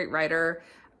such a great writer.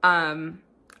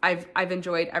 I've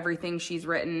enjoyed everything she's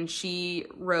written. She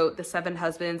wrote The 7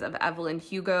 Husbands of Evelyn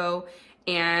Hugo,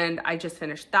 and I just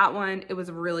finished that one. It was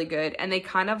really good. And they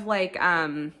kind of like,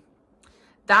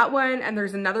 That one, and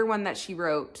there's another one that she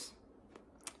wrote,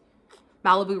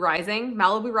 Malibu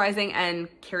Rising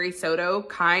and Carrie Soto,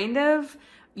 kind of.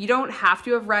 You don't have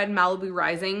to have read Malibu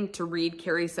Rising to read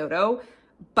Carrie Soto,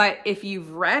 but if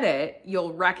you've read it,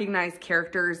 you'll recognize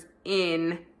characters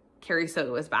in Carrie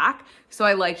Soto is Back. So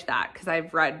I liked that because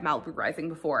I've read Malibu Rising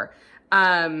before.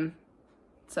 So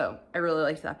I really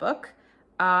liked that book.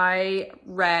 I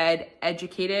read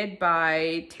Educated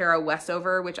by Tara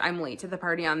Westover, which I'm late to the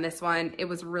party on this one. It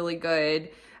was really good.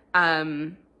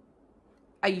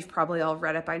 You've probably all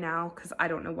read it by now because I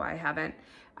don't know why I haven't.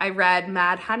 I read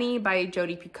Mad Honey by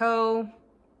Jodi Picoult.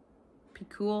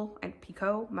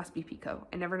 Must be Picoult.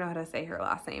 I never know how to say her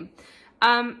last name.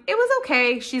 It was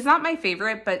okay. She's not my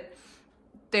favorite, but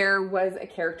there was a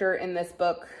character in this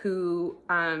book who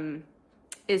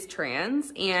is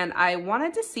trans, and I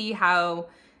wanted to see how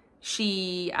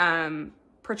she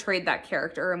portrayed that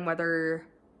character and whether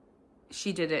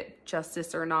she did it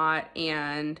justice or not.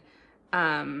 And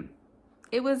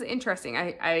it was interesting.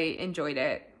 I enjoyed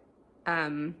it.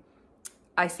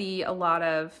 I see a lot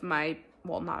of I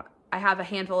have a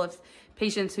handful of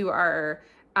patients who are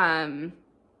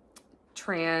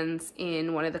trans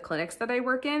in one of the clinics that I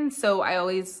work in. So I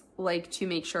always like to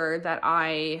make sure that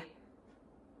I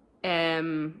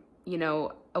am, you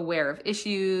know, aware of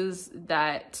issues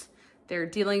that they're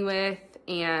dealing with,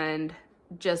 and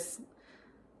just,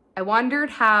 I wondered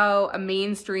how a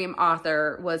mainstream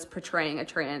author was portraying a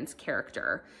trans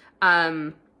character.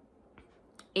 And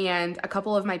a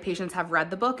couple of my patients have read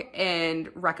the book and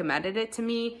recommended it to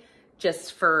me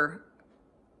just for,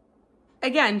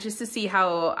 again, just to see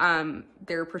how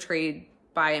they're portrayed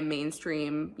by a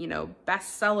mainstream, you know,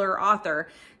 bestseller author.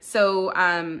 So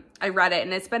I read it,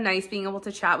 and it's been nice being able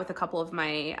to chat with a couple of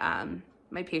my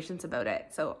my patients about it.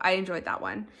 So I enjoyed that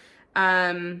one.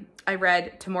 I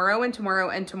read Tomorrow and Tomorrow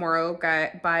and Tomorrow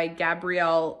by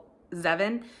Gabrielle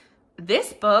Zevin.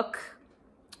 This book,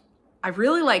 I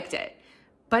really liked it,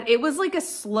 but it was like a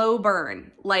slow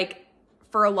burn. Like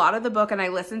for a lot of the book, and I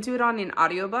listened to it on an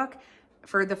audiobook.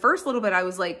 For the first little bit, I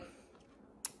was like,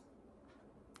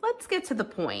 let's get to the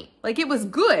point. Like, it was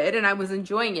good and I was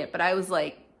enjoying it, but I was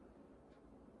like,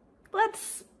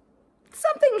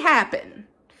 something happen.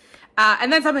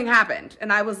 And then something happened,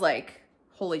 and I was like,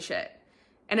 holy shit.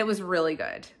 And it was really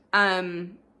good.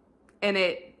 And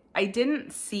I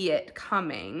didn't see it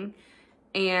coming,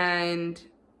 and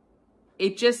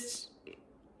it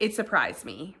surprised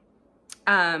me.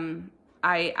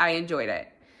 I enjoyed it.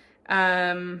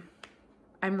 I'm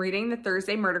reading The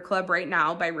Thursday Murder Club right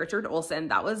now by Richard Olson.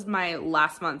 That was my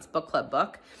last month's book club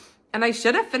book, and I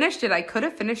should have finished it. I could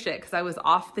have finished it because I was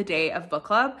off the day of book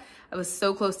club. I was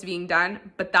so close to being done,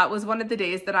 but that was one of the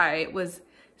days that I was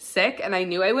sick, and I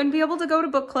knew I wouldn't be able to go to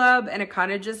book club, and it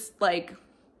kind of just like,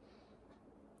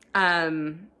 I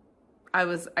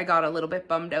got a little bit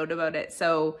bummed out about it,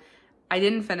 so I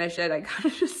didn't finish it. I kind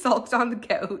of just sulked on the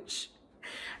couch.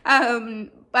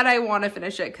 But I want to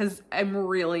finish it because I'm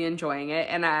really enjoying it,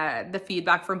 and the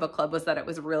feedback from book club was that it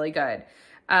was really good.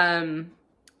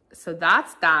 So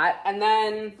that's that. And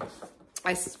then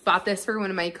I bought this for one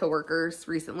of my coworkers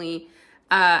recently,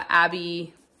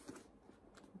 Abby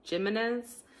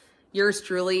Jimenez, Yours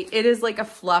Truly. It is like a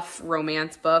fluff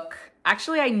romance book.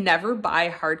 Actually, I never buy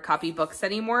hard copy books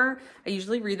anymore. I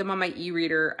usually read them on my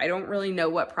e-reader. I don't really know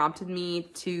what prompted me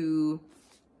to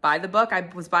buy the book. I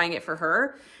was buying it for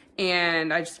her,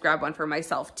 and I just grabbed one for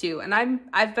myself too. And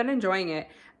I've been enjoying it.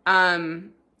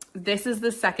 This is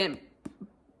the second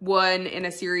one in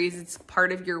a series. It's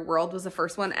Part of Your World was the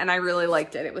first one, and I really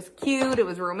liked it. It was cute, it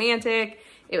was romantic,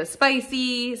 it was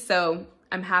spicy, so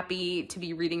I'm happy to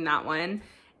be reading that one.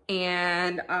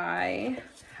 And I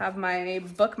have my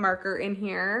bookmarker in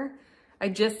here. I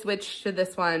just switched to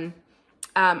this one.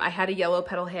 I had a Yellow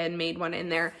Petal Handmade one in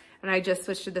there, and I just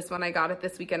switched to this one. I got it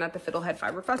this weekend at the Fiddlehead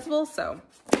Fiber Festival, so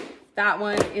that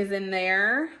one is in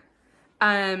there.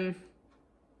 I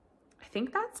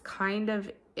think that's kind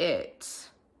of it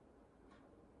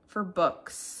for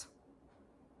books.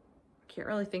 I can't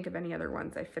really think of any other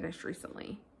ones I finished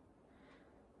recently.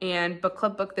 And book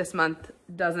club book this month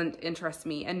doesn't interest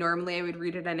me, and normally I would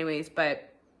read it anyways,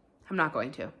 but I'm not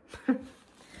going to.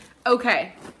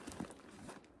 Okay.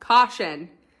 Caution.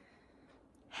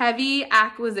 Heavy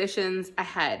acquisitions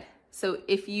ahead. So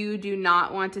if you do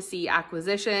not want to see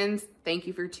acquisitions, thank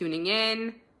you for tuning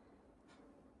in.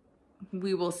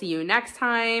 We will see you next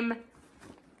time.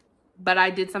 But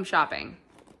I did some shopping.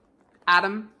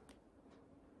 Adam,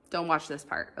 don't watch this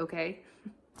part, okay?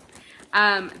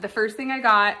 The first thing I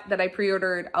got that I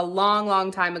pre-ordered a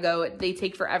long time ago, they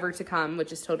take forever to come,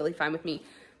 which is totally fine with me,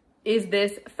 is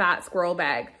this fat squirrel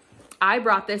bag. I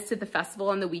brought this to the festival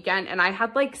on the weekend and I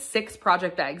had like 6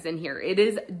 project bags in here. It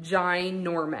is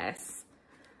ginormous.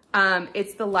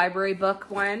 It's the library book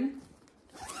one.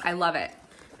 I love it.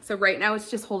 So right now it's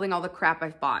just holding all the crap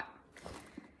I've bought.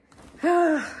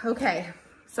 Okay,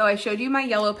 so I showed you my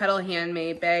yellow petal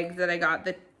handmade bag that I got,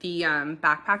 the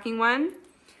backpacking one.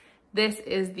 This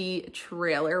is the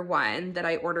trailer one that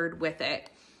I ordered with it.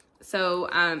 So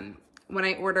when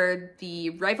I ordered the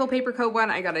rifle paper coat one,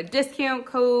 I got a discount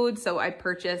code, so I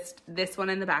purchased this one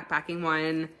and the backpacking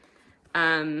one.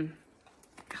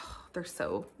 They're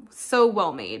so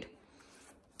well made.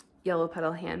 Yellow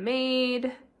petal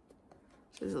handmade.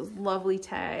 There's those lovely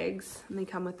tags, and they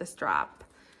come with the strap.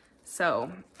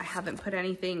 So I haven't put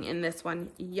anything in this one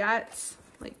yet.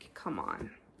 Like, come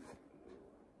on.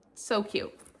 So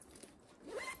cute.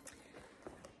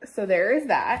 So there is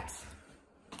that.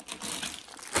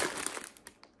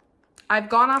 I've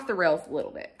gone off the rails a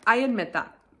little bit. I admit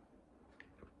that.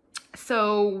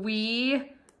 So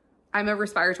I'm a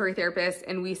respiratory therapist,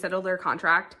 and we settled our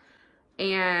contract,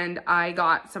 and I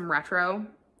got some retro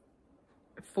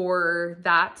for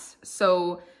that.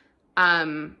 So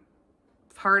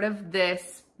part of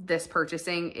this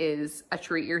purchasing is a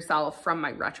treat yourself from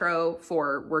my retro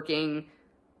for working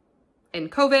in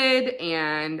COVID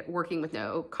and working with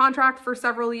no contract for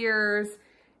several years.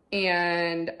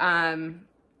 And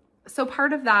so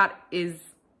part of that is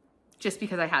just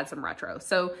because I had some retro.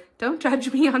 So don't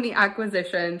judge me on the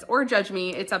acquisitions, or judge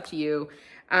me, it's up to you.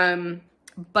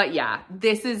 But yeah,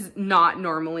 this is not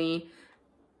normal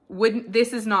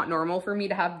for me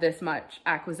to have this much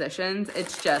acquisitions.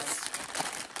 It's just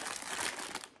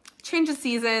change of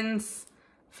seasons,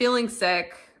 feeling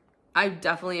sick. I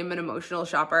definitely am an emotional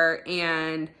shopper,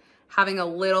 and having a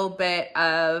little bit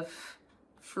of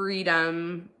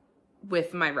freedom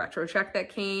with my retro check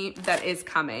that is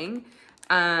coming.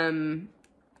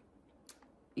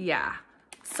 Yeah.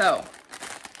 So,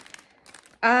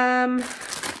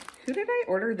 who did I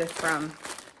order this from?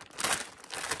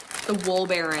 The Wool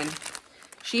Baron.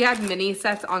 She had mini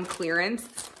sets on clearance.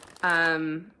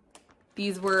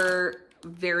 These were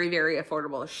very, very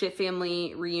affordable. Shit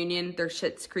Family Reunion. They're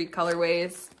Schitt's Creek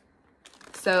colorways.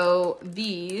 So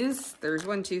these, there's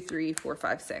 1, 2, 3, 4,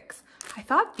 5, 6. I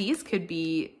thought these could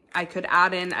be, I could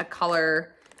add in a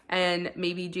color and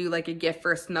maybe do like a gift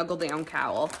for a snuggle down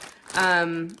cowl.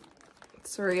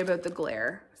 Sorry about the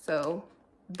glare. So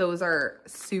those are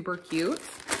super cute.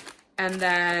 And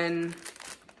then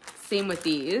same with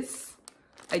these.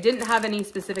 I didn't have any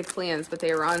specific plans, but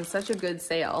they were on such a good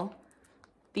sale.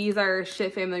 These are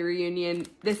Shit Family Reunion.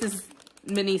 This is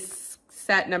mini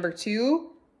set number 2.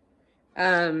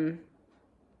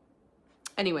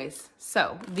 Anyways,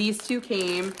 so these two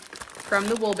came from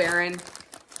the Wool Baron.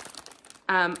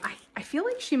 I feel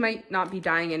like she might not be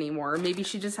dying anymore. Maybe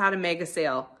she just had a mega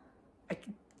sale. I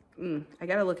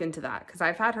gotta look into that because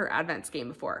I've had her Advent scheme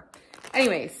before.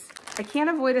 Anyways, I can't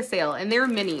avoid a sale, and they're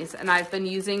minis, and I've been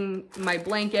using my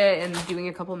blanket and doing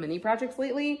a couple mini projects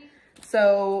lately.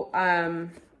 So,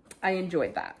 I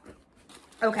enjoyed that.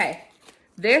 Okay.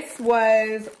 This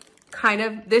was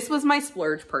my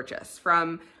splurge purchase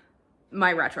from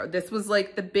my retro. This was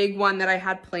like the big one that I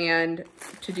had planned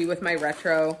to do with my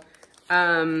retro.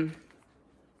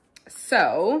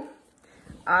 So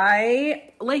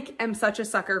I am such a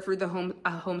sucker for the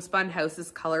homespun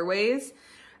houses colorways.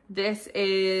 This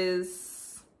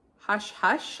is Hush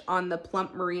Hush on the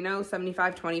Plump Merino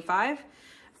 75/25.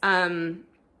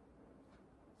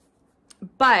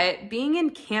 But being in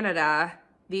Canada,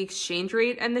 the exchange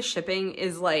rate and the shipping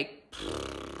is like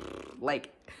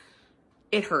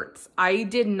it hurts. I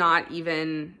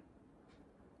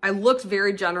looked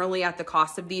very generally at the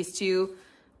cost of these two,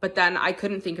 but then I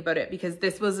couldn't think about it because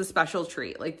this was a special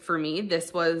treat. Like for me,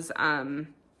 this was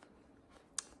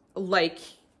like,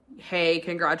 hey,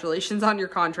 congratulations on your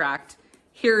contract.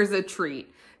 Here's a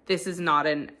treat. This is not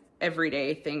an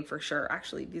everyday thing for sure.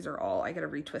 Actually, these are all, I gotta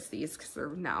retwist these because they're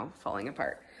now falling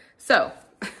apart. So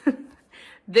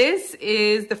this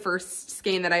is the first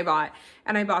skein that I bought,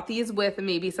 and I bought these with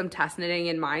maybe some test knitting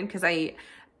in mind because I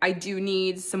do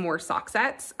need some more sock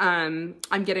sets. I'm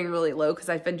getting really low because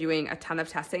I've been doing a ton of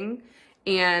testing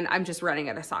and I'm just running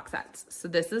out of sock sets. So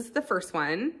this is the first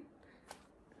one,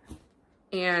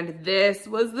 and this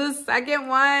was the second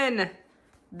one.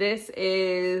 This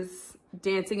is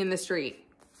Dancing in the Street.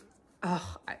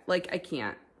 Oh, I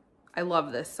can't. I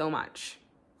love this so much.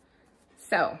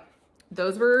 So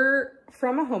those were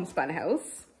from a homespun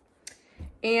house,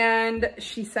 and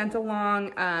she sent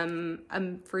along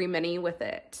a free mini with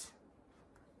it.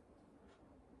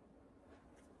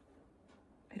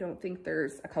 I don't think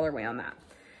there's a colorway on that.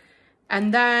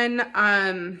 And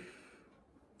then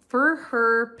For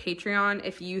her Patreon,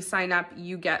 if you sign up,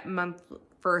 you get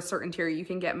for a certain tier, you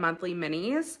can get monthly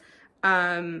minis.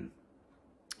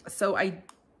 So I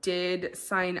did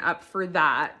sign up for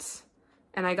that,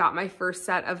 and I got my first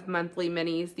set of monthly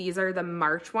minis. These are the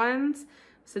March ones.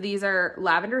 So these are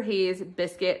Lavender Haze,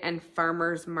 Biscuit, and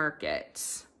Farmer's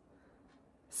Market.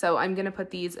 So I'm gonna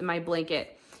put these in my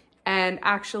blanket. And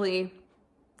actually,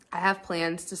 I have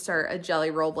plans to start a jelly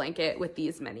roll blanket with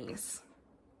these minis.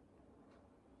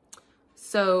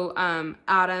 So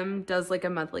Adam does like a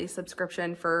monthly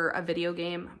subscription for a video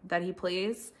game that he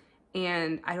plays,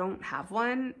 and I don't have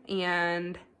one,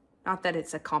 and not that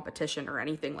it's a competition or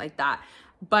anything like that,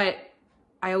 but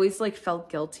I always like felt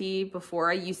guilty before.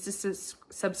 I used to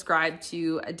subscribe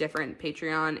to a different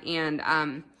Patreon,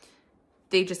 and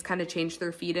they just kind of changed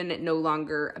their feed and it no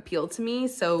longer appealed to me,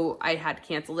 so I had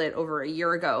canceled it over a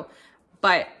year ago.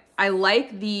 But I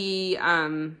like the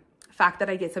fact that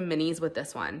I get some minis with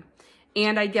this one.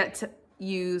 And I get to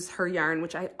use her yarn,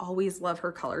 which I always love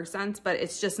her color sense, but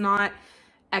it's just not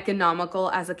economical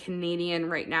as a Canadian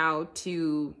right now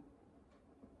to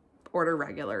order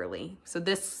regularly. So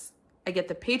this, I get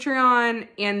the Patreon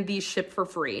and these ship for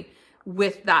free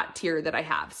with that tier that I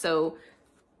have. So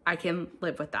I can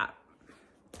live with that.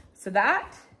 So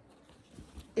that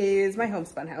is my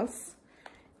homespun house.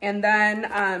 And then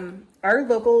our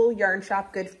local yarn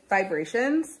shop, Good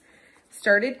Vibrations,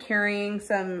 started carrying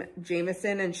some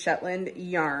Jameson and Shetland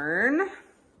yarn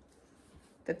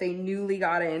that they newly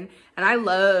got in. And I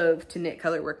love to knit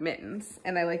colorwork mittens,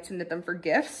 and I like to knit them for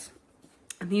gifts.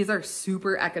 And these are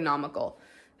super economical.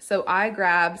 So I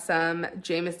grabbed some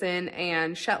Jameson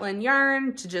and Shetland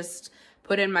yarn to just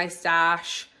put in my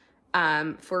stash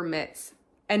for mitts.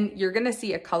 And you're gonna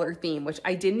see a color theme, which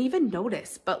I didn't even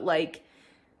notice, but like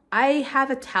I have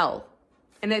a tell.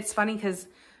 And it's funny because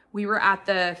we were at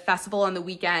the festival on the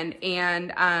weekend,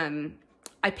 and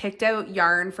I picked out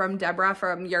yarn from Deborah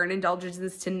from Yarn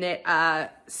Indulgences to knit a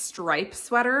stripe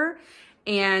sweater,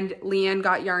 and Leanne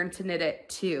got yarn to knit it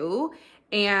too.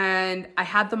 And I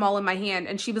had them all in my hand,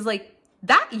 and she was like,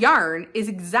 that yarn is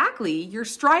exactly your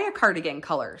Stria cardigan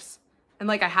colors. And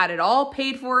like I had it all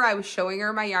paid for. I was showing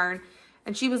her my yarn,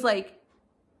 and she was like,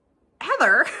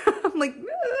 Heather, I'm like,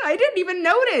 I didn't even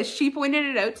notice. She pointed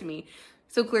it out to me.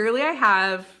 So clearly I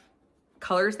have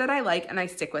colors that I like and I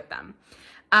stick with them.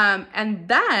 And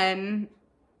then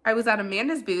I was at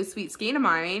Amanda's booth, Sweet Skein of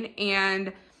Mine,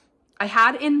 and I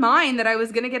had in mind that I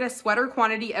was going to get a sweater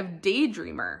quantity of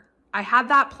Daydreamer. I had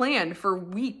that planned for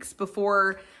weeks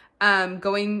before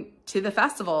going to the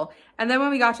festival. And then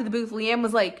when we got to the booth, Leanne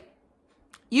was like,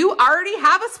 you already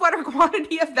have a sweater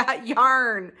quantity of that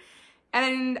yarn.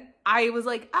 And I was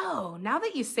like, oh, now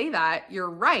that you say that, you're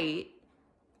right.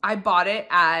 I bought it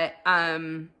at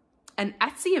an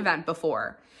Etsy event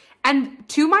before. And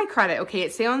to my credit, okay,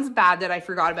 it sounds bad that I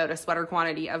forgot about a sweater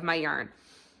quantity of my yarn,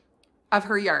 of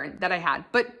her yarn that I had,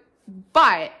 but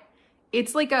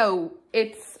it's like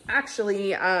it's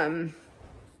actually, I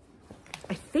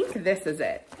think this is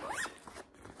it.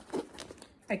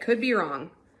 I could be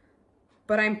wrong,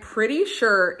 but I'm pretty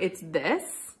sure it's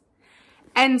this.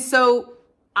 And so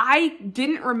I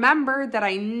didn't remember that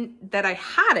I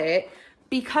had it,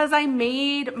 because I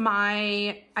made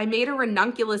a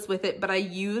ranunculus with it, but I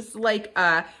used like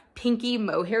a pinky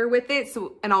mohair with it.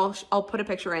 So, and I'll put a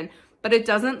picture in, but it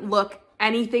doesn't look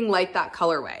anything like that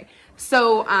colorway.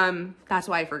 So that's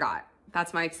why I forgot.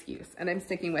 That's my excuse, and I'm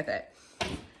sticking with it.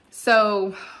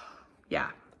 So yeah,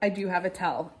 I do have a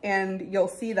tell, and you'll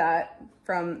see that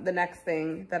from the next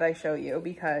thing that I show you,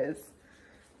 because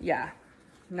yeah,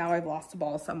 now I've lost a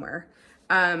ball somewhere.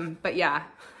 But yeah.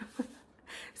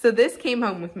 So this came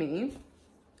home with me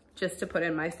just to put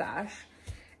in my stash,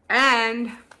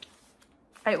 and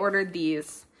I ordered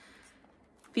these.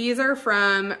 These are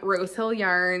from Rose Hill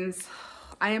Yarns.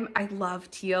 I love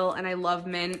teal and I love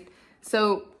mint.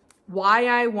 So why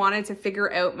I wanted to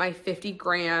figure out my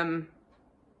 50-gram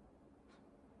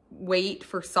weight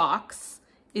for socks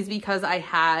is because I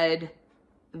had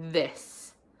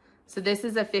this. So this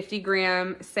is a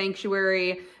 50-gram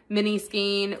Sanctuary mini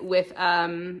skein with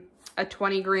a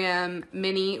 20-gram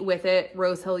mini with it,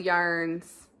 Rose Hill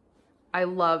Yarns. I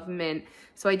love mint.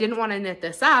 So I didn't want to knit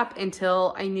this up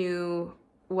until I knew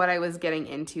what I was getting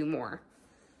into more.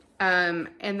 And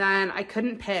then I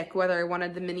couldn't pick whether I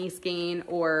wanted the mini skein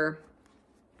or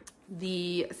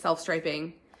the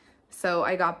self-striping. So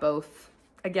I got both.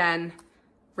 Again,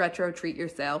 retro treat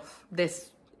yourself.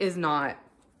 This is not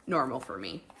normal for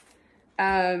me.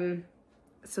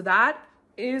 So that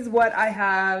is what I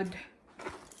had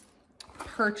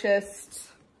purchased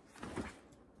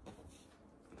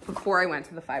before I went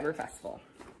to the Fiber Festival.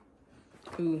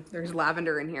 Ooh, there's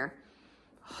lavender in here.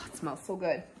 Oh, it smells so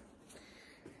good.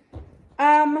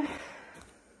 Oh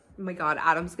my God,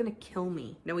 Adam's gonna kill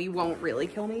me. No, he won't really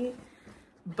kill me,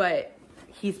 but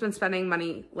he's been spending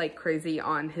money like crazy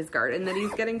on his garden that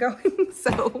he's getting going.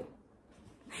 So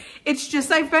it's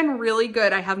just, I've been really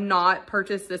good. I have not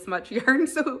purchased this much yarn,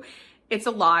 so it's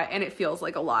a lot and it feels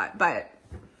like a lot, but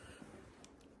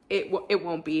it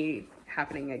won't be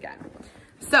happening again.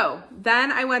 So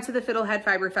then I went to the Fiddlehead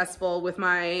Fiber Festival with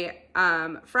my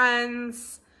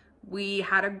friends. We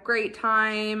had a great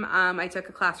time. I took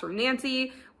a class from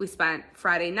Nancy. We spent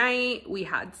Friday night. We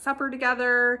had supper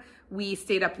together. We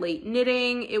stayed up late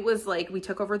knitting. It was like we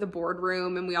took over the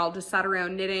boardroom and we all just sat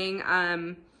around knitting.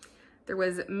 There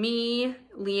was me,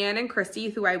 Leanne, and Christy,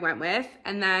 who I went with,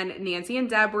 and then Nancy and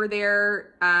Deb were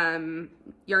there.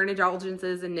 Yarn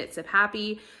Indulgences and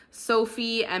KnitSipHappy.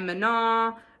 Sophie and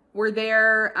Manon were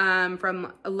there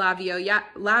from La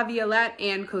Violette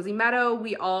and Cozy Meadow.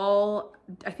 We all,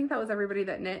 I think that was everybody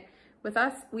that knit with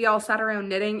us. We all sat around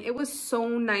knitting. It was so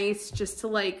nice just to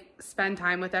like spend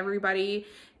time with everybody.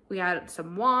 We had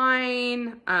some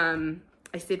wine.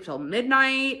 I stayed till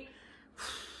midnight.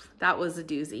 That was a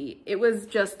doozy. It was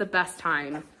just the best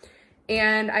time.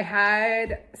 And I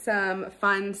had some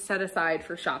funds set aside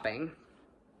for shopping.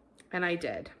 And I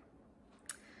did.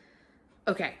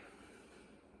 Okay.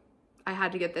 I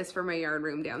had to get this for my yarn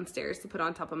room downstairs to put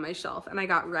on top of my shelf. And I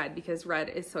got red because red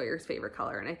is Sawyer's favorite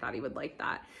color. And I thought he would like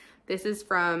that. This is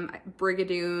from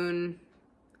Brigadoon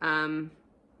Farms.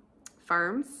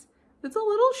 It's a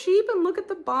little sheep and look at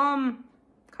the bum.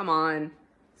 Come on.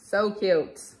 So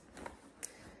cute.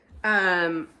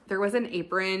 There was an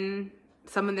apron,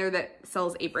 someone there that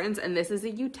sells aprons, and this is a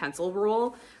utensil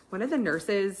roll. One of the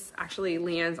nurses, actually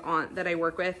Leanne's aunt that I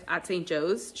work with at St.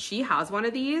 Joe's, she has one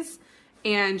of these,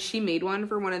 and she made one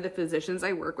for one of the physicians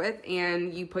I work with,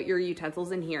 and you put your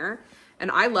utensils in here. And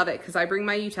I love it because I bring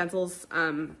my utensils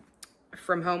from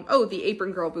home. Oh, the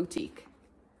Apron Girl Boutique.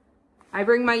 I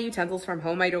bring my utensils from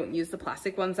home. I don't use the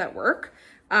plastic ones at work.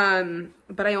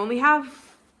 But I only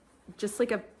have just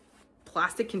like a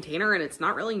plastic container and it's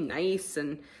not really nice.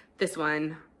 And this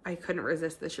one, I couldn't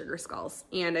resist the sugar skulls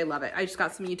and I love it. I just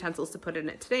got some utensils to put in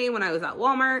it today when I was at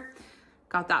Walmart.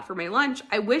 Got that for my lunch.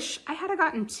 I wish I had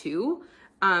gotten two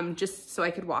just so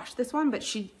I could wash this one, but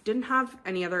she didn't have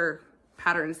any other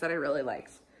patterns that I really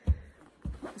liked.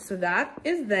 So that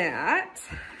is that.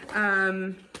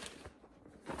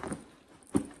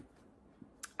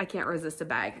 I can't resist a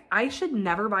bag. I should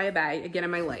never buy a bag again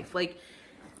in my life. Like,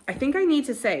 I think I need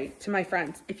to say to my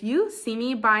friends, if you see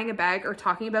me buying a bag or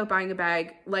talking about buying a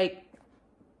bag, like,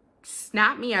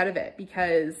 snap me out of it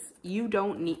because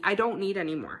I don't need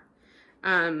anymore.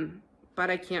 But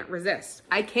I can't resist.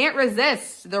 I can't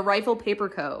resist the Rifle Paper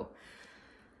Co.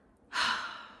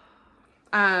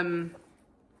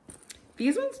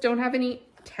 These ones don't have any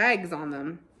tags on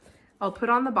them. I'll put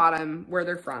on the bottom where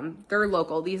they're from. They're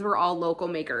local. These were all local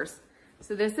makers.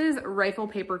 So this is Rifle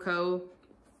Paper Co.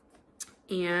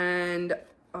 And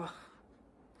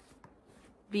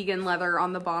vegan leather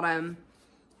on the bottom.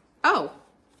 Oh,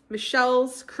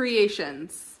 Michelle's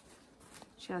Creations.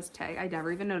 She has tag. I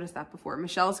never even noticed that before.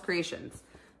 Michelle's Creations.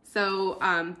 So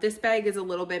this bag is a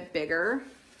little bit bigger.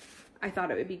 I thought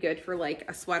it would be good for like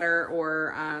a sweater or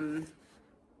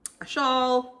a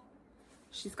shawl.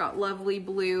 She's got lovely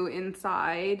blue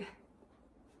inside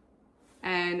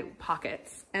and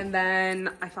pockets. And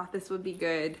then I thought this would be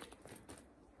good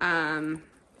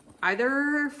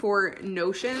either for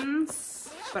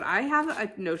notions, but I have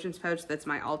a notions pouch that's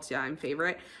my all-time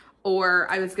favorite, or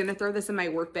I was gonna throw this in my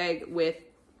work bag with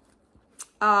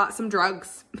some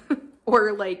drugs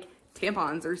or like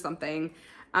tampons or something,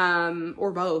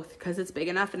 or both, because it's big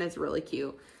enough and it's really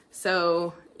cute.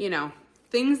 So, you know,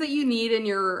 things that you need in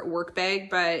your work bag,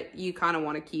 but you kind of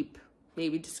want to keep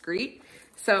maybe discreet.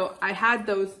 So I had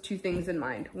those two things in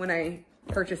mind when I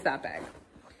purchased that bag.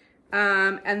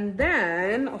 And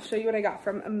then I'll show you what I got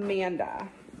from Amanda.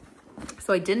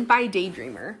 So I didn't buy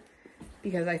Daydreamer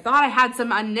because I thought I had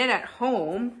some unknit at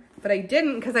home, but I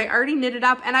didn't because I already knitted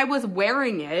up and I was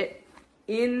wearing it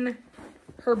in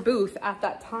her booth at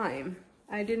that time.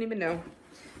 I didn't even know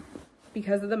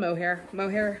because of the mohair.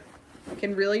 Mohair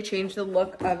can really change the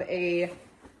look of a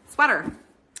sweater.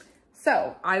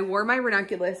 So I wore my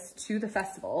ranunculus to the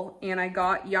festival and I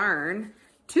got yarn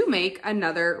to make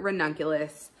another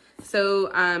ranunculus. So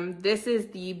this is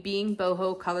the Being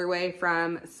Boho colorway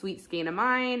from Sweet Skein of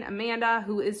Mine, Amanda,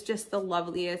 who is just the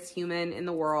loveliest human in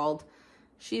the world.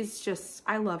 She's just,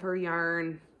 I love her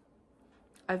yarn.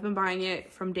 I've been buying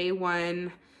it from day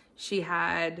one. She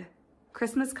had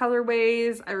Christmas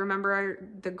colorways. I remember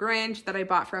the Grinch that I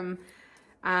bought from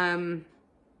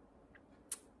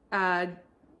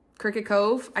Cricket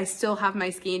Cove, I still have my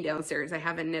skein downstairs. I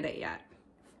haven't knit it yet.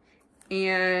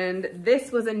 And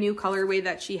this was a new colorway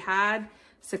that she had,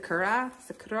 Sakura.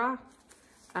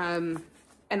 And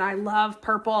I love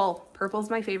purple. Purple's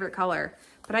my favorite color,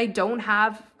 but I don't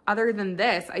have, other than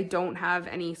this, I don't have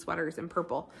any sweaters in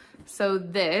purple. So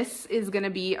this is gonna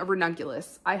be a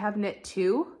ranunculus. I have knit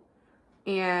 2,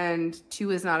 and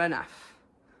 2 is not enough.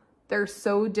 They're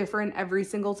so different every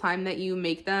single time that you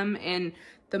make them, and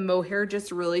the mohair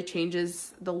just really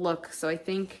changes the look. So I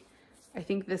think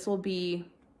this will be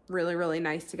really, really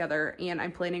nice together, and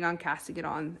I'm planning on casting it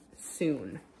on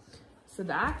soon. So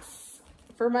that's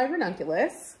for my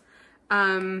ranunculus.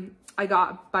 I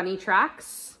got bunny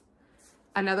tracks,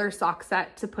 another sock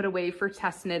set to put away for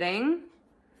test knitting,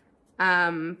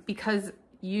 because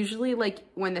usually like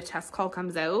when the test call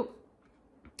comes out,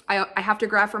 I have to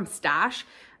grab from stash.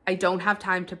 I don't have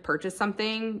time to purchase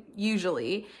something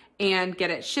usually and get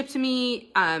it shipped to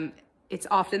me. It's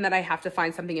often that I have to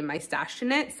find something in my stash to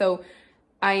knit. So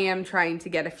I am trying to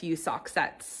get a few sock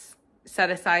sets set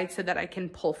aside so that I can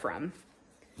pull from.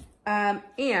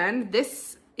 And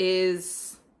this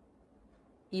is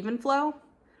Even Flow.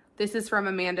 This is from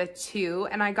Amanda too.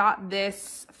 And I got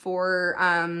this for,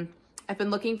 I've been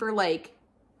looking for like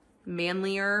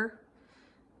manlier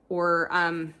or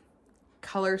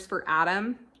colors for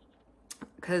Adam,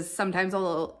 because sometimes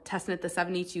I'll test knit the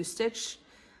 72 stitch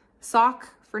sock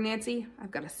for Nancy.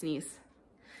 I've got to sneeze.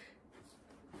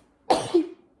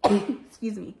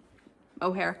 Excuse me.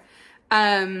 Mohair.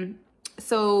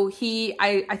 So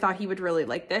I thought he would really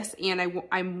like this, and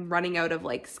I'm running out of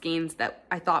like skeins that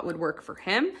I thought would work for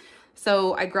him.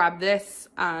 So I grabbed this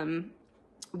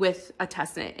with a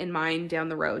test knit in mind down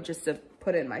the road just to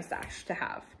put in my stash to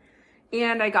have.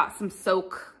 And I got some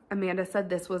soak. Amanda said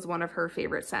this was one of her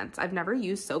favorite scents. I've never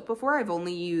used soap before. I've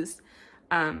only used,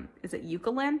 is it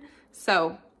Eucalyptus?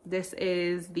 So this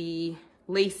is the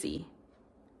Lacy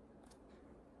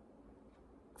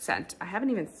scent. I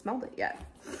haven't even smelled it yet.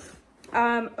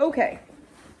 Okay.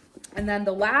 And then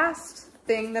the last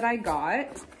thing that I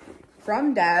got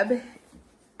from Deb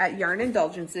at Yarn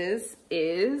Indulgences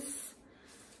is,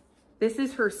 this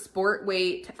is her sport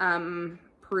weight,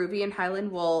 Peruvian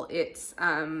Highland wool. It's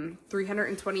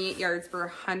 328 yards for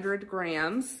 100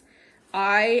 grams.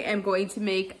 I am going to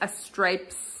make a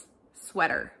stripes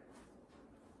sweater.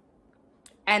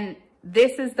 And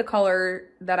this is the color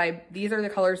that these are the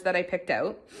colors that I picked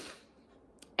out.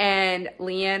 And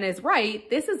Leanne is right.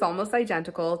 This is almost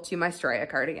identical to my Straya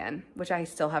cardigan, which I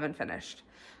still haven't finished.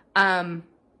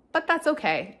 But that's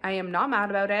okay. I am not mad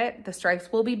about it. The stripes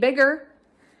will be bigger.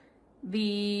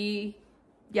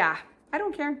 Yeah, I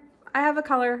don't care. I have a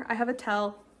color, I have a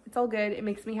tell. It's all good. It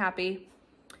makes me happy.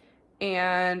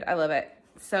 And I love it.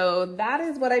 So that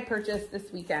is what I purchased this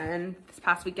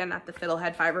past weekend at the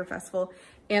Fiddlehead Fiber Festival.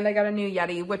 And I got a new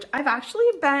Yeti, which I've actually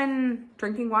been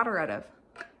drinking water out of.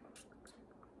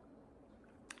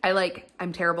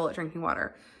 I'm terrible at drinking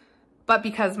water. But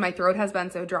because my throat has been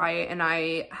so dry and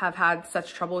I have had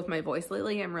such trouble with my voice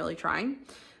lately, I'm really trying.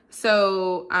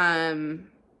 So,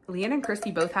 Leanne and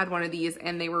Christy both had one of these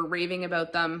and they were raving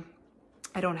about them.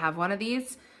 I don't have one of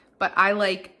these, but I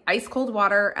like ice cold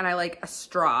water and I like a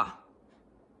straw.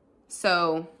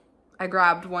 So I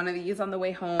grabbed one of these on the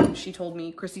way home. Christy told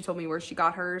me where she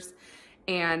got hers,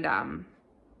 and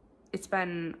it's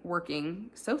been working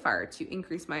so far to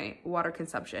increase my water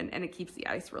consumption, and it keeps the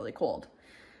ice really cold.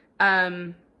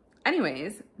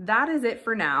 Anyways, that is it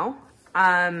for now.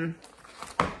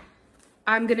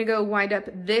 I'm gonna go wind up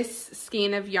this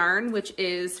skein of yarn, which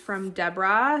is from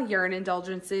Deborah, Yarn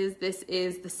Indulgences. This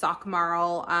is the Sock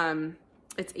Marl.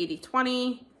 It's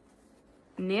 80/20.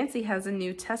 Nancy has a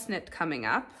new test knit coming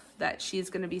up that she's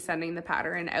gonna be sending the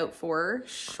pattern out for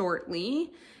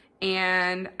shortly.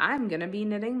 And I'm gonna be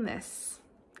knitting this,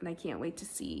 and I can't wait to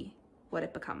see what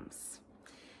it becomes.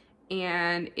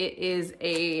 And it is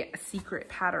a secret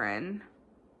pattern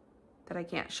that I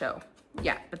can't show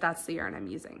yet, but that's the yarn I'm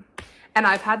using. And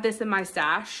I've had this in my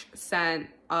stash since,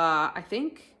 I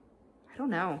don't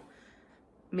know,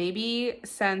 maybe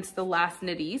since the last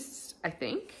Knit East, I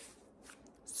think.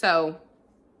 So,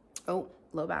 oh,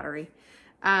 low battery.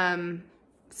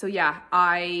 So yeah,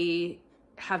 I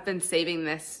have been saving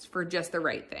this for just the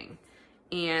right thing,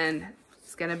 and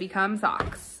it's gonna become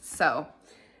socks. So,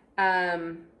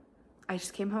 I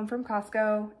just came home from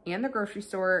Costco and the grocery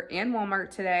store and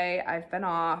Walmart today. I've been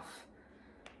off.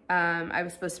 I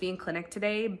was supposed to be in clinic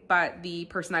today, but the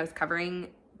person I was covering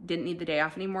didn't need the day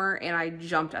off anymore, and I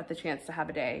jumped at the chance to have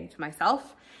a day to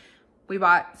myself. We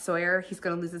bought Sawyer. He's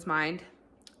gonna lose his mind.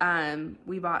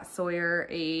 We bought Sawyer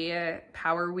a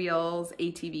Power Wheels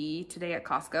ATV today at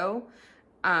Costco.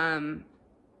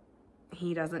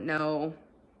 He doesn't know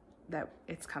that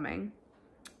it's coming.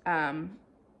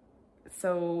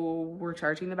 So we're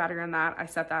charging the battery on that. I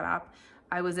set that up.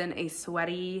 I was in a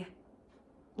sweaty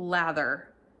lather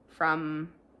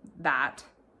from that.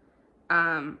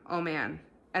 Oh man.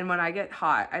 And when I get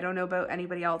hot, I don't know about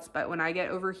anybody else, but when I get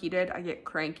overheated, I get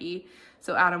cranky.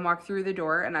 So Adam walked through the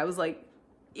door and I was like,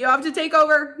 you have to take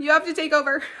over. You have to take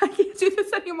over. I can't do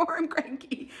this anymore. I'm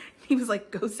cranky. He was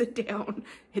like, go sit down.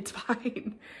 It's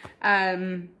fine.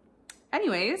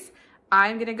 Anyways,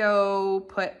 I'm going to go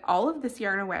put all of this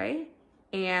yarn away,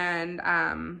 and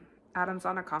Adam's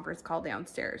on a conference call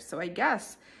downstairs. So I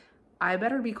guess I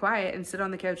better be quiet and sit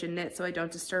on the couch and knit so I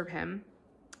don't disturb him.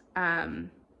 Yeah.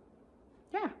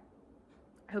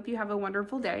 I hope you have a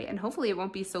wonderful day, and hopefully it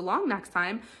won't be so long next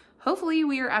time. Hopefully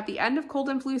we are at the end of cold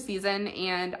and flu season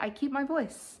and I keep my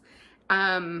voice.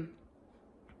 Yeah.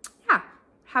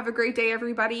 Have a great day,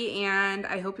 everybody, and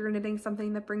I hope you're knitting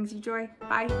something that brings you joy.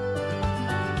 Bye.